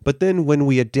story, but then when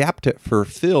we adapt it for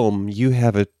film, you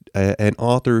have an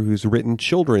author who's written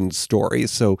children's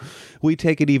stories. So we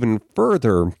take it even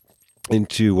further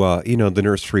into the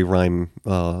nursery rhyme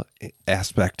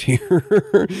aspect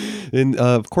here. And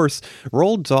of course,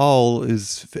 Roald Dahl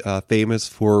is famous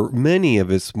for many of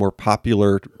his more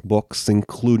popular books,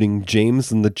 including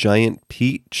James and the Giant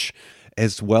Peach,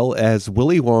 as well as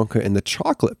Willy Wonka and the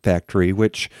Chocolate Factory,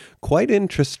 which, quite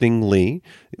interestingly,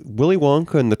 Willy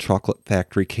Wonka and the Chocolate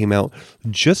Factory came out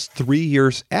just 3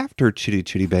 years after Chitty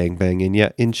Chitty Bang Bang, and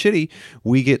yet in Chitty,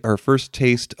 we get our first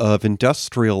taste of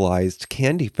industrialized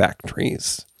candy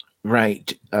factories.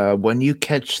 Right. When you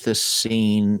catch this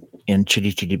scene in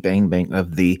Chitty Chitty Bang Bang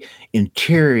of the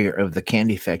interior of the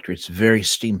candy factory, it's very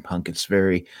steampunk. It's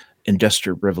very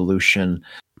Industrial Revolution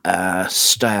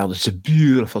styled. It's a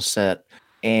beautiful set.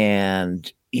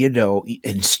 And,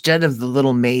 instead of the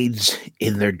little maids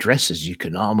in their dresses, you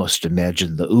can almost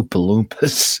imagine the Oompa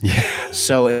Loompas. Yeah.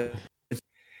 So,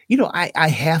 I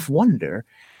half wonder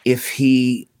if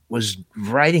he was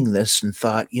writing this and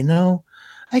thought,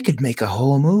 I could make a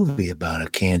whole movie about a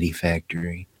candy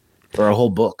factory, or a whole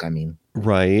book, I mean.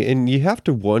 Right, and you have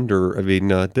to wonder,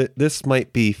 this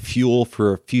might be fuel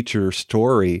for a future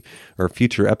story or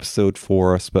future episode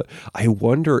for us, but I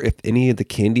wonder if any of the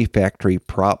candy factory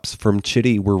props from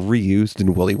Chitty were reused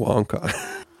in Willy Wonka.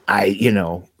 I'd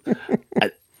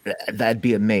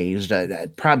be amazed.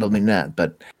 Probably not,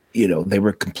 but, they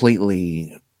were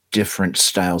completely different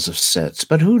styles of sets.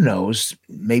 But who knows?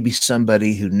 Maybe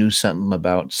somebody who knew something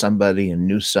about somebody and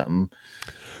knew something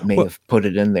may have put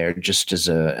it in there just as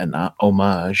an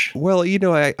homage. Well,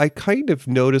 I kind of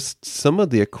noticed some of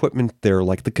the equipment there,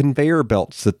 like the conveyor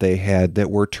belts that they had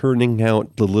that were turning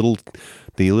out the little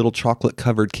chocolate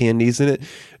covered candies in it.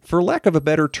 For lack of a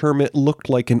better term, it looked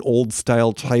like an old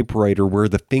style typewriter where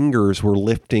the fingers were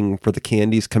lifting for the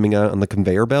candies coming out on the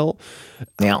conveyor belt.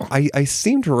 Now, I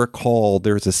seem to recall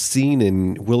there's a scene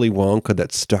in Willy Wonka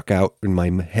that stuck out in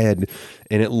my head,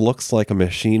 and it looks like a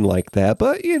machine like that.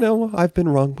 But, I've been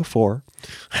wrong before.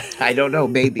 I don't know,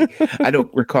 maybe. I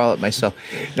don't recall it myself.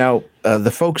 Now,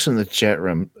 the folks in the chat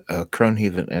room,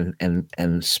 Cronehaven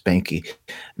and Spanky,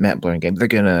 Matt Blair and Game, they're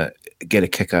going to get a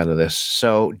kick out of this.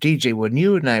 So, DJ, when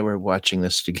you and I were watching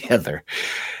this together,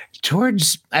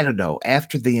 towards, I don't know,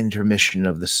 after the intermission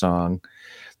of the song,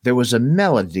 there was a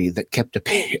melody that kept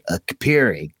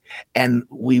appearing, and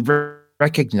we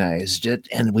recognized it,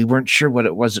 and we weren't sure what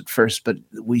it was at first, but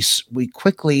we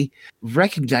quickly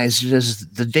recognized it as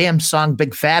the damn song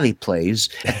Big Fatty plays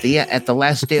at the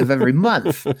last day of every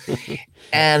month,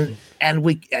 and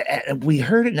we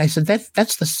heard it, and I said,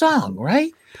 that's the song,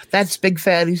 right? That's Big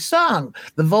Fatty's song,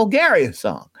 the Vulgaria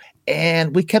song.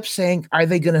 And we kept saying, are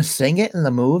they going to sing it in the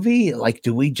movie? Like,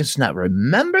 do we just not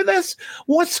remember this?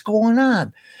 What's going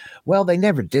on? Well, they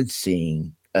never did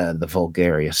sing the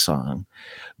Vulgaria song,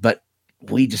 but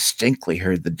we distinctly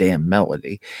heard the damn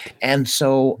melody. And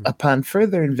so upon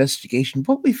further investigation,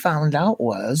 what we found out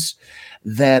was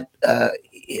that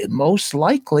most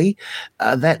likely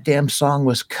that damn song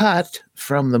was cut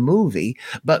from the movie.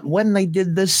 But when they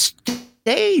did the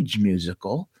stage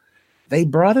musical, they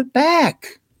brought it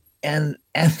back. And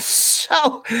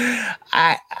so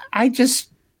I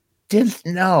just didn't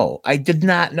know. I did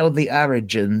not know the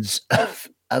origins of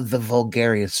the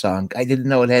Vulgaria song. I didn't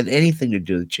know it had anything to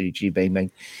do with Chitty Chitty Bang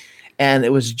Bang. And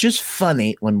it was just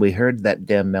funny when we heard that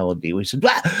damn melody. We said,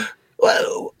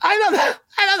 well, I know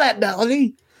that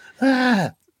melody.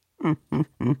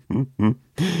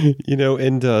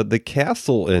 And the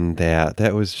castle in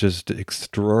that was just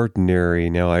extraordinary.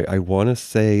 Now, I want to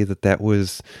say that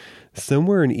was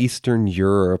somewhere in Eastern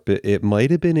Europe. It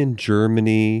might have been in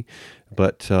Germany,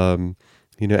 but,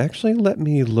 actually let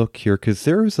me look here because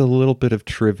there was a little bit of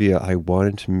trivia I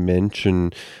wanted to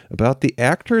mention about the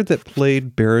actor that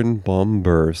played Baron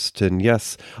Bombburst. And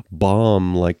yes,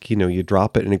 bomb, like, you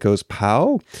drop it and it goes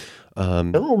pow.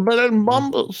 Baron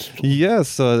Bombburst.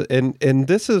 Yes, and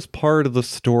this is part of the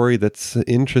story that's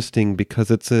interesting because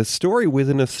it's a story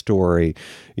within a story.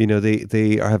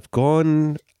 They have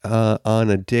gone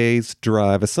on a day's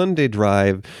drive, a Sunday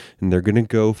drive, and they're going to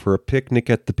go for a picnic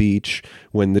at the beach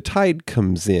when the tide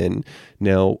comes in.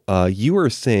 Now, you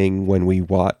were saying when we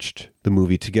watched the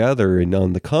movie together and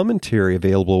on the commentary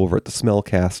available over at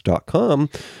thesmellcast.com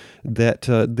that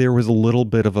there was a little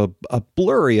bit of a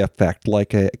blurry effect,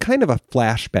 like a kind of a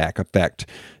flashback effect.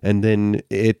 And then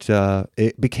it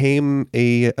became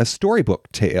a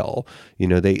storybook tale.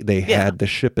 They had the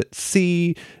ship at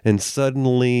sea, and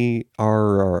suddenly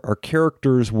our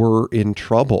characters were in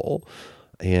trouble.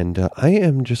 And I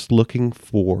am just looking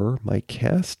for my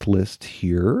cast list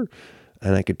here,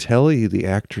 and I could tell you the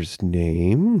actor's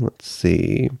name. Let's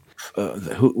see.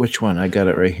 Which one? I got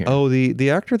it right here. Oh, the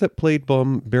actor that played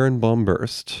Baron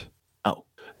Bombburst. Oh.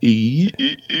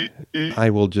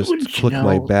 I will just click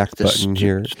my back button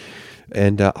here.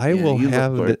 And I will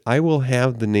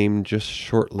have the name just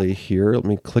shortly here. Let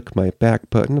me click my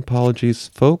back button. Apologies,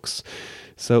 folks.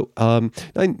 So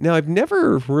now I've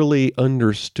never really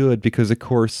understood because, of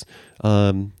course,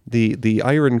 the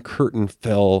Iron Curtain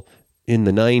fell in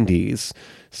the 90s.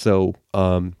 So,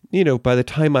 by the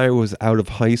time I was out of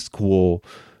high school,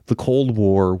 the Cold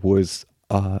War was,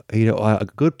 a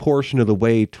good portion of the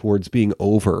way towards being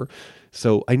over.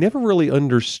 So I never really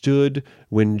understood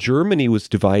when Germany was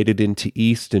divided into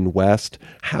East and West,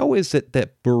 how is it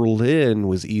that Berlin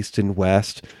was East and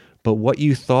West, but what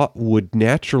you thought would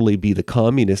naturally be the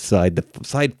communist side, the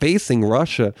side facing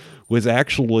Russia, was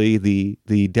actually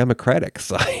the democratic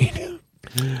side?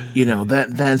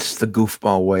 That's the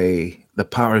goofball way the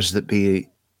powers that be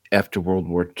after World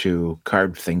War II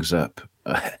carved things up.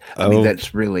 I mean,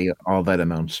 that's really all that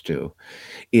amounts to,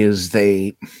 is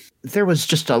there was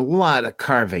just a lot of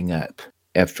carving up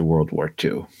after World War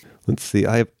II. Let's see.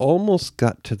 I've almost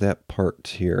got to that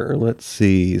part here. Let's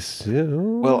see. So...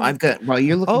 Well, while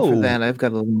you're looking for that, I've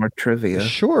got a little more trivia.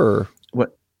 Sure.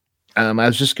 What? I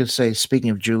was just going to say, speaking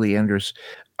of Julie Andrews,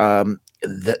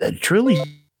 Truly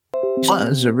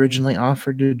was originally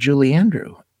offered to Julie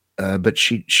Andrews. But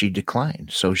she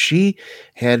declined. So she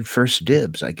had first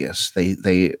dibs, I guess.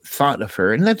 They thought of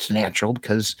her, and that's natural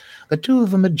because the two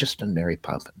of them had just done Mary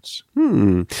Poppins.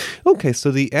 Okay, so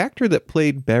the actor that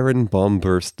played Baron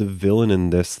Bombburst, the villain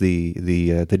in this,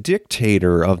 the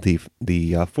dictator of the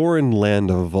foreign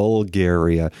land of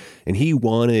Bulgaria, and he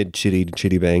wanted Chitty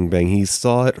Chitty Bang Bang. He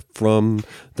saw it from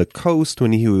the coast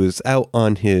when he was out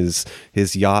on his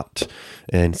yacht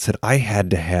and said, I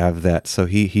had to have that. So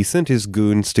he sent his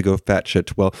goons to go fetch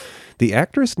it. Well, the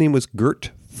actor's name was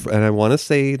Gert, and I want to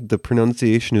say the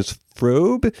pronunciation is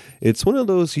Frobe. It's one of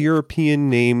those European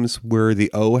names where the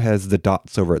O has the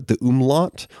dots over it, the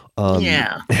umlaut.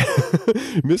 Yeah.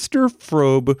 Mr.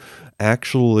 Frobe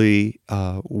actually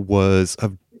was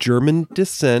of German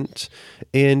descent,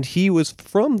 and he was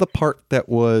from the part that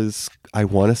was, I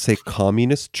want to say,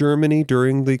 communist Germany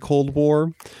during the Cold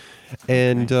War.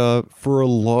 And for a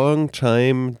long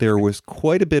time, there was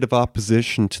quite a bit of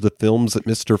opposition to the films that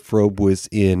Mr. Frobe was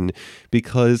in,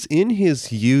 because in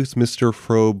his youth, Mr.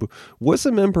 Frobe was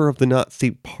a member of the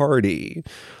Nazi Party.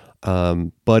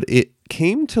 But it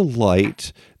came to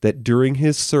light that during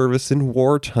his service in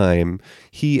wartime,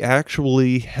 he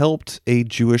actually helped a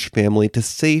Jewish family to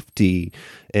safety.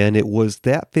 And it was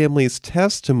that family's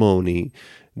testimony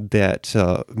that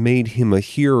made him a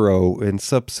hero and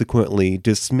subsequently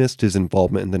dismissed his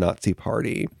involvement in the Nazi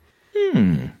Party.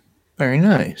 Very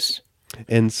nice.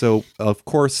 And so, of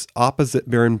course, opposite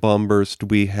Baron Bombburst,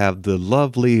 we have the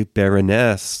lovely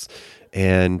Baroness.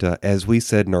 And as we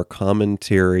said in our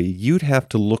commentary, you'd have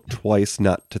to look twice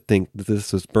not to think that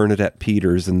this was Bernadette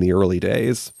Peters in the early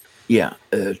days. Yeah,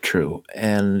 true.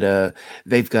 And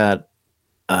they've got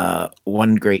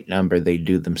one great number they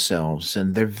do themselves,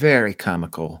 and they're very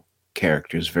comical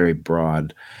characters, very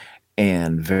broad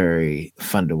and very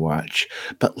fun to watch.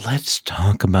 But let's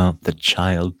talk about the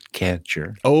child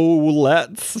catcher. Oh,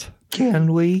 let's.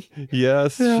 Can we?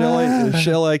 Yes.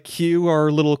 Shall I cue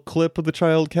our little clip of the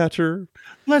child catcher?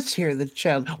 Let's hear the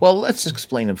child. Well, let's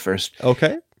explain him first.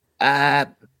 Okay.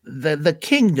 The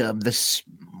kingdom, this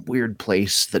weird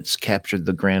place that's captured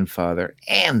the grandfather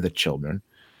and the children,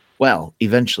 Well,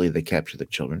 eventually they capture the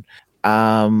children.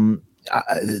 The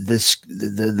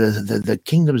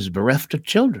kingdom is bereft of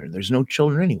children. There's no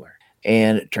children anywhere.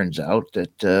 And it turns out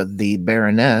that the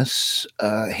Baroness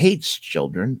hates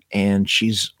children, and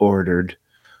she's ordered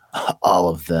all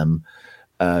of them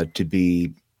to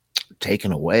be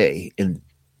taken away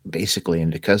basically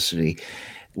into custody,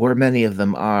 where many of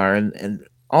them are, and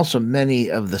also many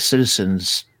of the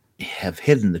citizens have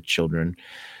hidden the children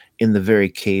in the very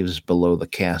caves below the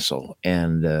castle,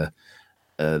 and the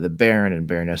Baron and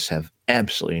Baroness have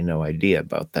absolutely no idea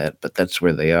about that, but that's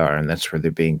where they are, and that's where they're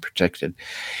being protected.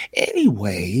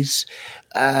 Anyways,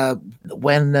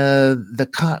 when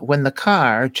the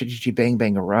car Chitty Chitty Bang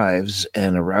Bang arrives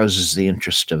and arouses the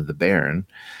interest of the Baron,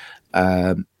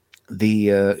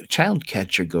 the child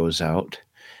catcher goes out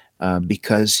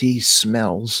because he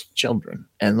smells children.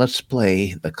 And let's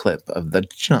play the clip of the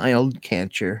child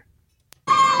catcher.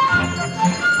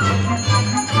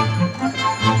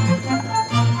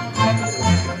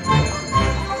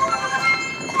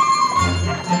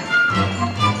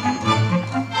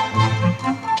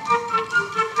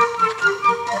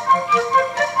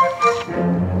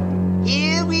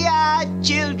 Here we are,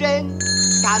 children.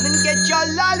 Come and get your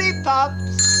lollipops.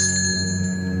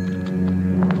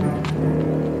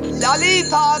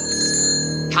 Lollipops.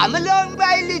 Come along,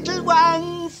 my little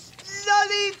ones.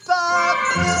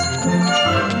 Lollipops.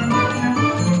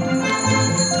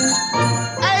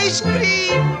 Ice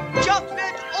cream,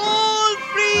 chocolate, all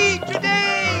free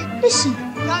today. Listen.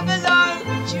 Come along,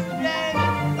 children.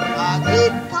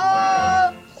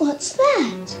 Lollipop. What's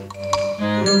that?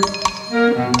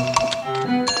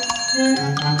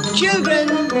 Children,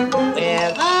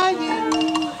 where are you?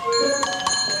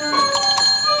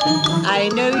 I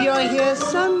know you're here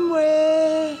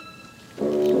somewhere.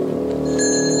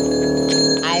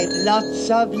 I've lots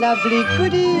of lovely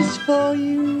goodies for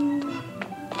you.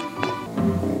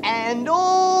 And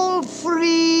all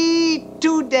free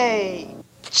today.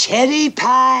 Cherry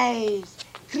pies,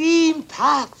 cream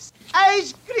puffs,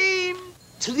 ice cream,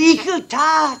 treacle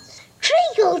tarts.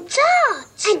 Treacle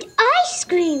tarts and ice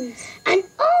creams and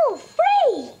all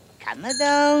free. Come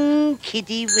along,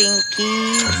 kitty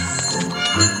winkies.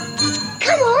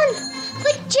 Come on.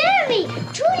 But Jeremy,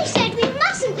 Trudy said we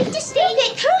mustn't. We just need to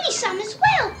get Trudy some as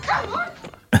well. Come on.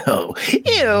 Oh,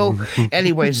 ew.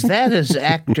 Anyways, that is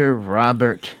actor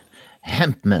Robert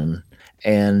Hempman.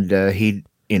 And he,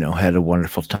 had a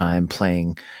wonderful time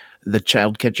playing the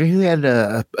child catcher who had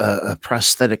a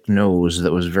prosthetic nose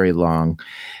that was very long.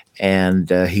 And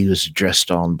he was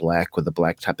dressed all in black with a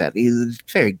black top hat. He was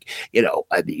very,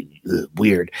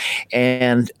 weird.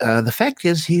 And the fact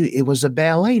is, he was a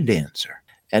ballet dancer.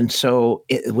 And so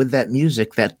with that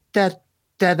music, that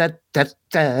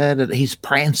he's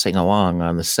prancing along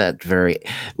on the set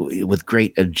with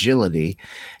great agility.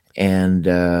 And,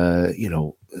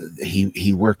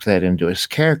 he worked that into his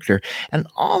character. And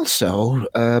also,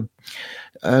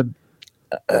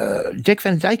 Dick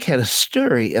Van Dyke had a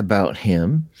story about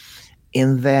him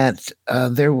in that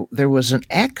there was an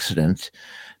accident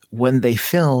when they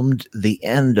filmed the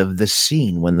end of the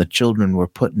scene when the children were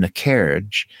put in a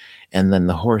carriage and then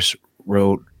the horse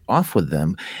rode off with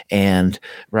them, and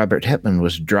Robert Hepman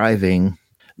was driving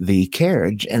the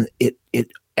carriage and it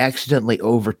accidentally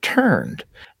overturned.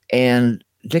 And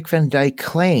Dick Van Dyke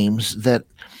claims that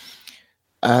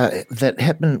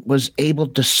Hepman was able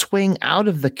to swing out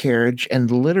of the carriage and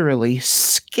literally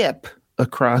skip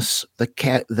across the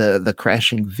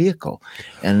crashing vehicle.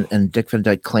 And Dick Van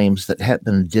Dyke claims that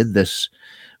Hepman did this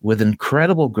with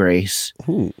incredible grace.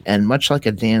 Ooh. And much like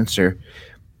a dancer,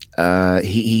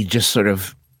 he just sort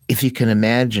of, if you can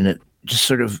imagine it, just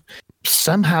sort of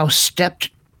somehow stepped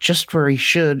just where he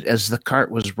should as the cart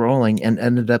was rolling and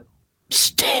ended up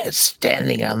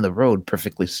standing on the road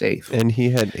perfectly safe. And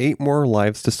he had 8 more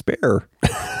lives to spare.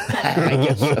 I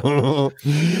guess so.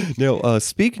 Now,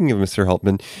 speaking of Mr.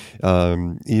 Helpman,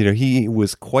 he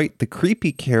was quite the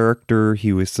creepy character.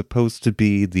 He was supposed to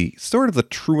be the sort of the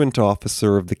truant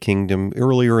officer of the kingdom.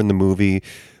 Earlier in the movie,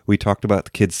 we talked about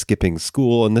the kids skipping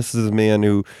school, and this is a man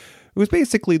who was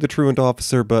basically the truant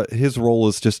officer, but his role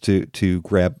is just to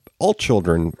grab all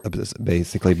children,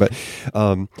 basically. But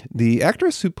the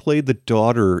actress who played the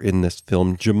daughter in this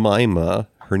film, Jemima,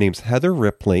 her name's Heather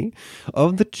Ripley.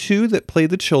 Of the 2 that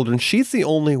played the children, she's the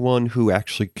only one who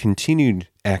actually continued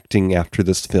acting after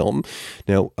this film.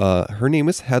 Now, her name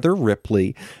is Heather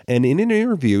Ripley, and in an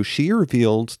interview, she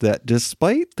revealed that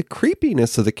despite the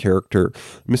creepiness of the character,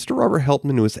 Mr. Robert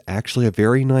Helpman was actually a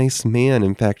very nice man.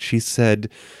 In fact, she said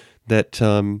that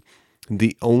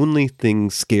the only thing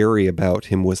scary about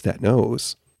him was that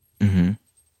nose. Mm-hmm.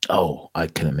 Oh, I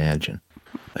can imagine.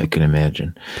 I can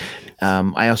imagine.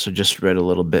 I also just read a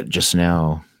little bit just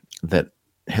now that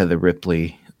Heather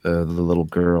Ripley, the little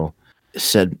girl,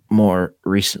 said more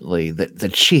recently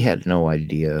that she had no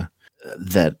idea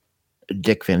that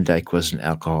Dick Van Dyke was an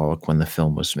alcoholic when the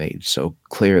film was made. So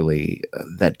clearly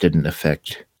that didn't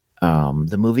affect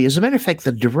the movie. As a matter of fact,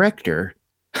 the director,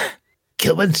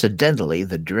 coincidentally,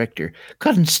 the director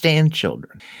couldn't stand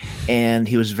children, and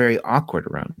he was very awkward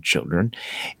around children.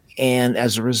 And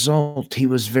as a result, he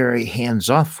was very hands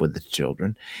off with the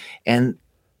children. And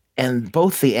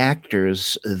both the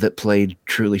actors that played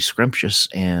Truly Scrumptious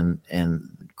and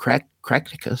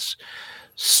Cracticus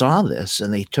saw this,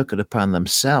 and they took it upon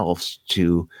themselves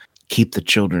to keep the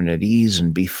children at ease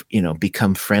and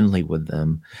become friendly with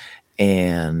them,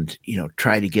 and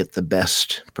try to get the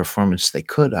best performance they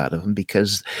could out of them,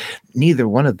 because neither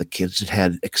one of the kids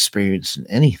had experience in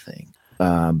anything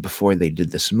before they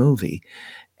did this movie.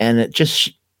 And it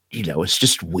just, it's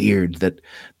just weird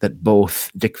that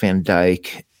both Dick Van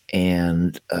Dyke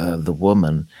and the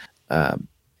woman,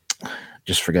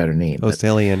 just forgot her name.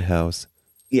 Sally Ann House.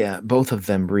 Yeah, both of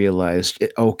them realized,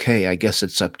 okay, I guess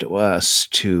it's up to us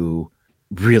to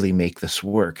really make this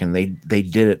work. And they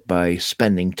did it by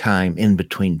spending time in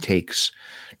between takes,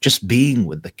 just being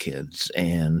with the kids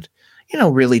and,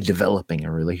 really developing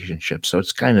a relationship. So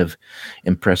it's kind of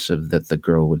impressive that the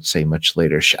girl would say much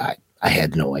later, I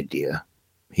had no idea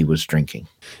he was drinking.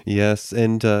 Yes,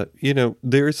 and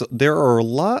there are a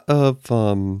lot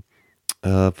of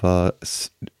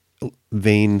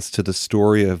veins to the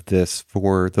story of this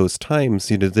for those times.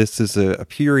 This is a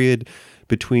period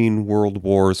between World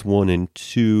Wars I and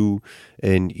II,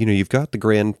 and you've got the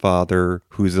grandfather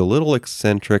who's a little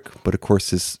eccentric, but of course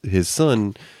his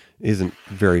son isn't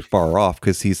very far off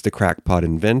because he's the crackpot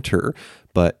inventor.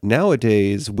 But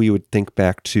nowadays, we would think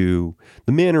back to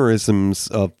the mannerisms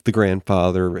of the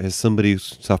grandfather as somebody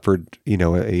who's suffered,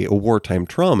 a wartime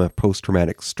trauma,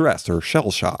 post-traumatic stress, or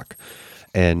shell shock.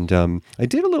 And I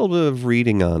did a little bit of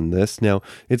reading on this. Now,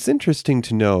 it's interesting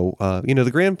to know,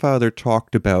 the grandfather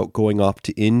talked about going off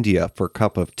to India for a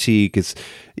cup of tea because,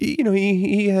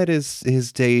 he had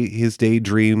his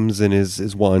daydreams and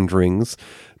his wanderings.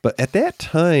 But at that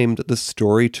time that the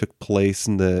story took place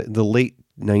in the late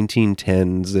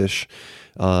 1910s-ish,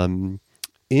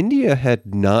 India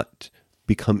had not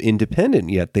become independent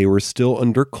yet. They were still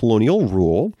under colonial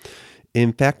rule.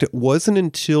 In fact, it wasn't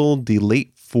until the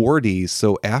late 40s,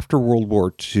 so after World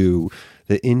War II,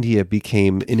 that India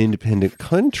became an independent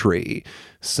country.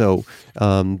 So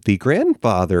the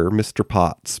grandfather, Mr.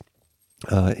 Potts,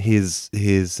 his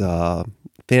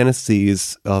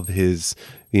fantasies of his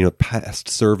past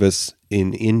service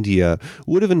in India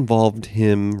would have involved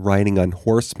him riding on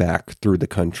horseback through the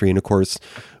country. And of course,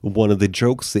 one of the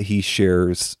jokes that he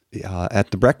shares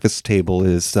at the breakfast table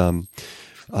is, I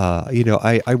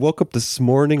woke up this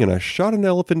morning and I shot an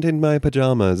elephant in my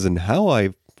pajamas, and how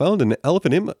I found an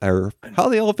elephant or how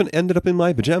the elephant ended up in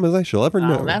my pajamas, I shall never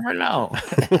know. I'll never know.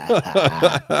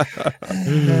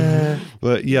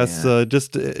 But yes,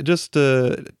 just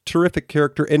a terrific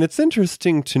character. And it's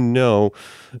interesting to know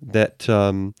that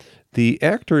the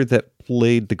actor that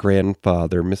played the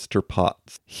grandfather, Mr.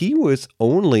 Potts, he was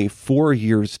only 4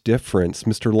 years difference.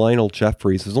 Mr. Lionel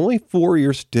Jeffries was only 4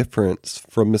 years difference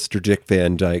from Mr. Dick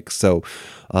Van Dyke. So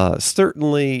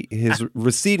certainly his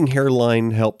receding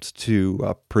hairline helped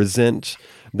to present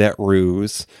that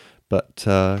ruse. But,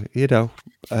 not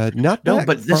no,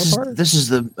 but this is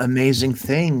the amazing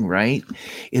thing, right?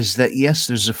 Is that, yes,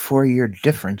 there's a 4 year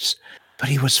difference, but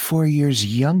he was 4 years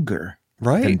younger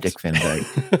than Dick Van Dyke.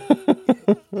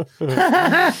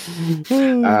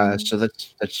 So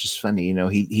that's just funny.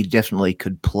 He definitely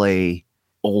could play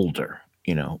older,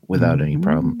 without any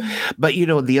problem. But,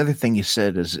 the other thing you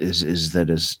said is that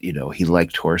he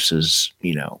liked horses,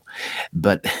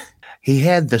 but he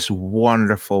had this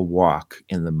wonderful walk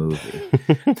in the movie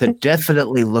that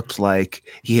definitely looked like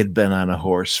he had been on a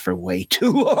horse for way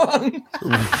too long.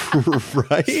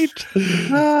 Right?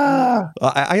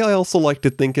 I also like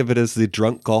to think of it as the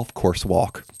drunk golf course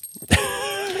walk.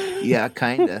 Yeah,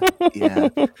 kind of. Yeah.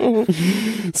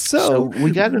 So we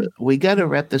gotta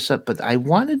wrap this up, but I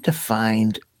wanted to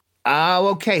find.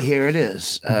 Okay, here it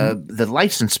is. The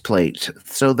license plate.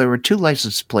 So there were two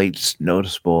license plates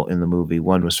noticeable in the movie.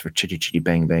 One was for Chitty Chitty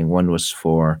Bang Bang. One was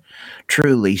for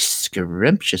Truly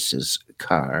Scrumptious's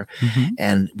car.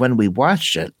 And when we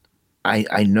watched it,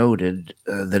 I noted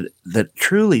that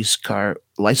Truly's car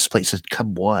license plate said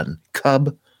Cub One.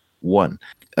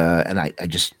 And I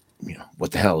just,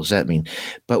 what the hell does that mean?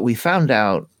 But we found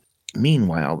out,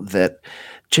 meanwhile, that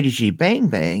Chitty Chitty Bang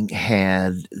Bang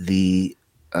had the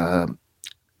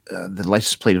the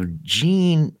license plate of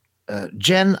Gen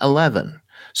 11,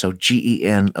 so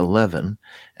GEN 11,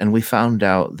 and we found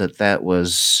out that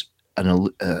was an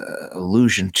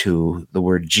allusion to the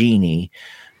word genie,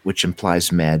 which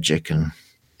implies magic,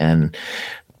 and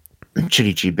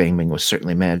Chitty Chitty Bang Bang was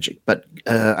certainly magic. But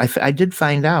I did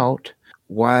find out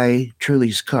why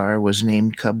Truly's car was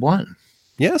named Cub 1.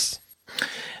 Yes.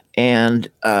 And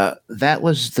that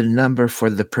was the number for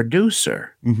the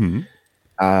producer. Mm-hmm.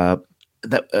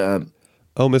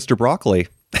 Mr. Broccoli.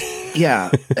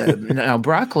 Yeah. Now,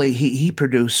 Broccoli, he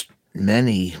produced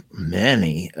many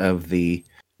of the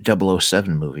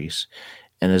 007 movies.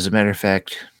 And as a matter of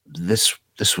fact, this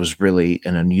was really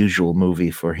an unusual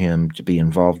movie for him to be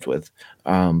involved with,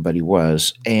 but he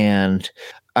was. And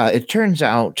it turns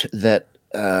out that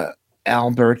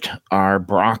Albert R.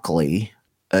 Broccoli,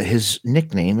 his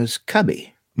nickname is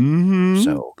Cubby. Mm-hmm.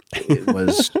 So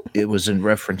it was in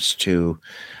reference to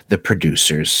the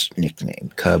producer's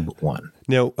nickname, Cub 1.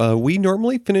 Now, we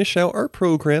normally finish out our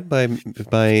program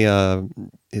by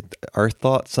our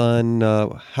thoughts on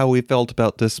how we felt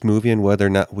about this movie and whether or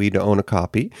not we'd own a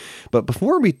copy. But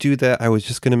before we do that, I was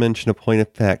just going to mention a point of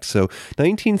fact. So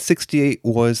 1968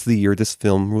 was the year this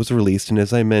film was released. And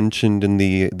as I mentioned in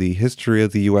the history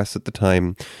of the U.S. at the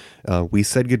time, we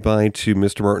said goodbye to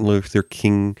Mr. Martin Luther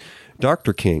King,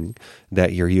 Dr. King,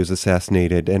 that year he was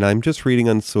assassinated. And I'm just reading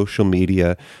on social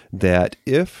media that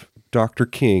if Dr.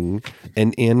 King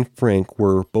and Anne Frank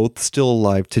were both still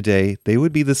alive today, they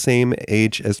would be the same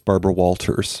age as Barbara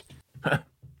Walters.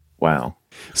 Wow.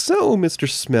 So, Mr.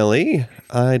 Smelly,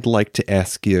 I'd like to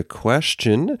ask you a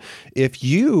question. If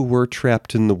you were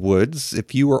trapped in the woods,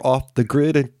 if you were off the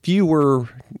grid, if you were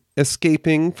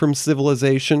escaping from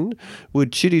civilization,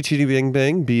 would Chitty Chitty Bang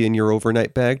Bang be in your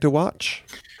overnight bag to watch?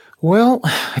 Well,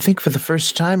 I think for the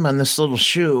first time on this little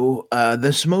shoe,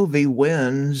 this movie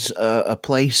wins a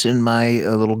place in my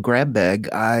little grab bag.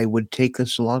 I would take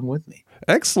this along with me.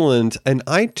 Excellent. And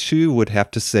I, too, would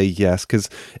have to say yes, because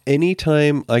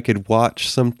anytime I could watch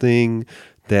something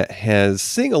that has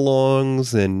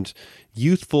sing-alongs and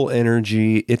youthful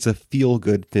energy, it's a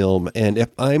feel-good film. And if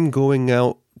I'm going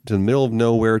out to the middle of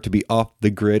nowhere to be off the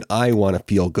grid, I want to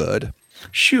feel good.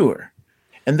 Sure.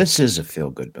 And this is a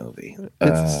feel-good movie.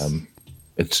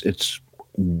 It's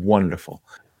wonderful.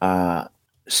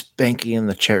 Spanky in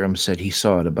the chat room said he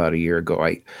saw it about a year ago.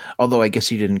 Although I guess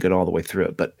he didn't get all the way through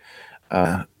it, but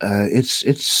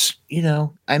it's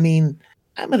I mean,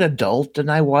 I'm an adult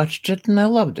and I watched it and I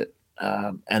loved it.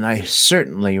 And I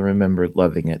certainly remember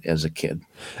loving it as a kid.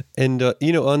 And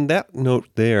on that note,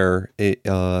 there,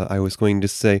 I was going to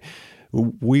say,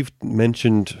 we've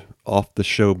mentioned off the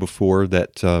show before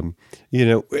that,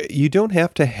 you don't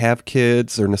have to have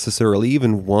kids or necessarily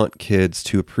even want kids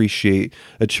to appreciate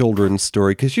a children's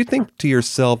story. Because you think to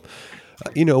yourself,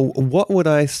 what would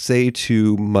I say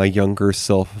to my younger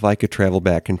self if I could travel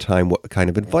back in time? What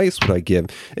kind of advice would I give?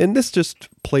 And this just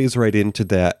plays right into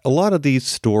that. A lot of these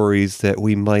stories that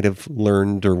we might have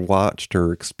learned or watched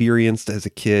or experienced as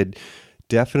a kid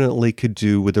definitely could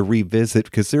do with a revisit,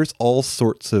 because there's all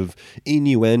sorts of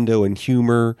innuendo and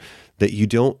humor that you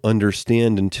don't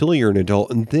understand until you're an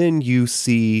adult, and then you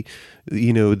see,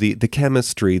 the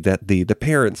chemistry that the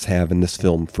parents have in this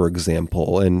film, for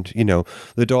example, and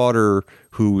the daughter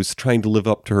who's trying to live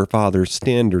up to her father's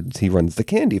standards. He runs the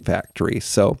candy factory.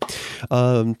 So,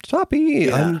 Toppy,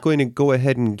 yeah. I'm going to go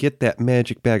ahead and get that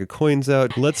magic bag of coins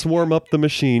out. Let's warm up the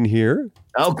machine here.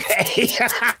 Okay.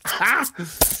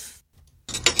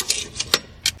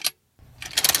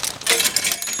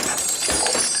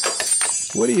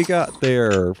 What do you got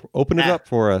there? Open it up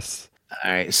for us.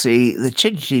 All right. See, the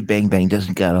Chitty Chitty Bang Bang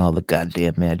doesn't got all the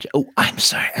goddamn magic. Oh, I'm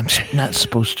sorry. I'm not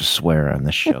supposed to swear on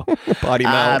this show. Potty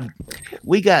mouth.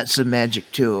 We got some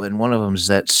magic too, and one of them is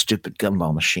that stupid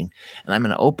gumball machine. And I'm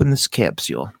going to open this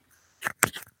capsule.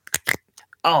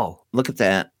 Oh, look at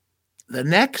that. The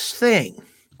next thing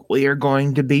we are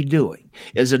going to be doing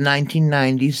is a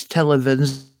 1990s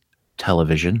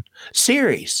television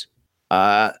series.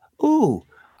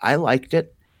 I liked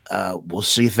it. We'll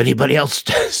see if anybody else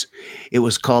does. It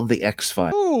was called The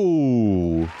X-Files.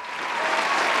 Oh.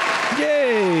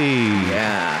 Yay.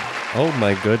 Yeah. Oh,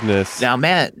 my goodness. Now,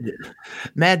 Matt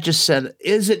just said,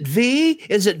 is it V?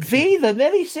 Is it V, the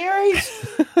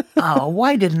miniseries? Oh,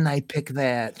 why didn't I pick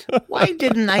that? Why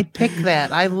didn't I pick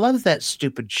that? I love that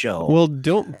stupid show. Well,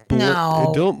 don't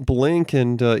blink,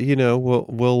 and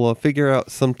we'll figure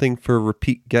out something for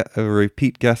repeat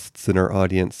guests in our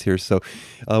audience here. So,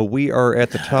 we are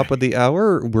at the top of the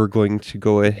hour. We're going to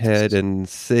go ahead and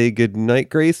say good night,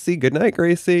 Gracie. Good night,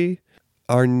 Gracie.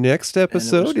 Our next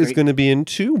episode is going to be in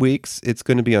 2 weeks. It's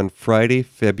going to be on Friday,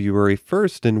 February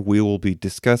 1st, and we will be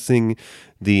discussing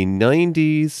the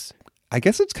 90s. I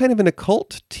guess it's kind of an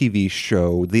occult TV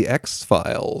show, The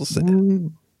X-Files.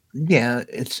 Yeah,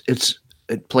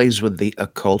 it plays with the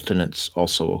occult, and it's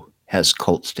also has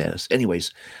cult status.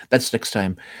 Anyways, that's next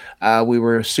time. We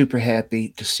were super happy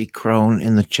to see Crone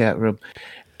in the chat room,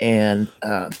 and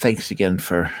thanks again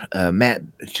for Matt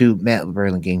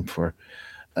Burlingame for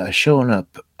showing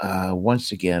up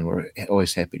once again. We're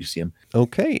always happy to see him.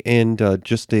 Okay, and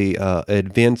just a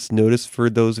advance notice for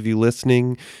those of you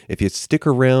listening. If you stick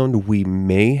around, we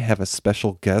may have a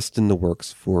special guest in the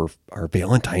works for our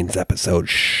Valentine's episode.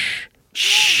 Shh.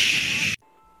 Shh.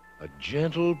 A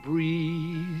gentle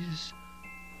breeze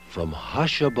from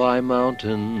Hushabye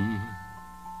Mountain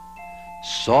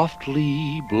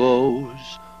softly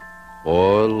blows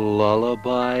o'er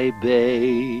Lullaby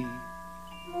Bay.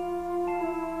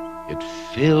 It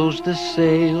fills the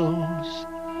sails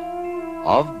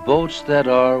of boats that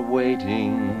are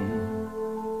waiting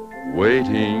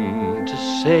to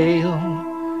sail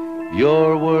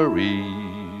your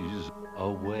worries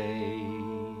away.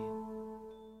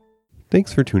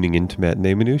 Thanks for tuning in to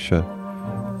Matinee Minutia.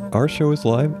 Our show is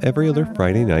live every other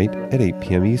Friday night at 8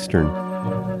 p.m. Eastern.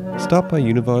 Stop by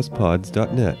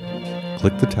univazpods.net,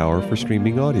 click the tower for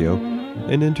streaming audio,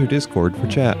 and enter Discord for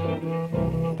chat.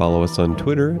 Follow us on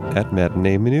Twitter at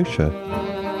Matinee Minutia.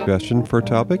 Question for a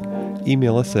topic?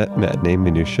 Email us at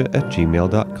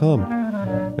matineeminutia@gmail.com.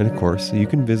 And of course, you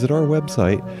can visit our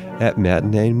website at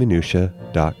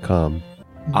matineeminutia.com.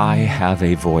 I have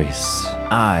a voice.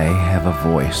 I have a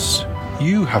voice.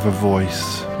 You have a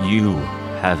voice. You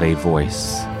have a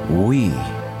voice. We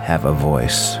have a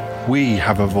voice. We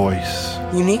have a voice.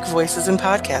 Unique voices in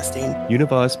podcasting.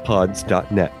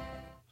 univazpods.net.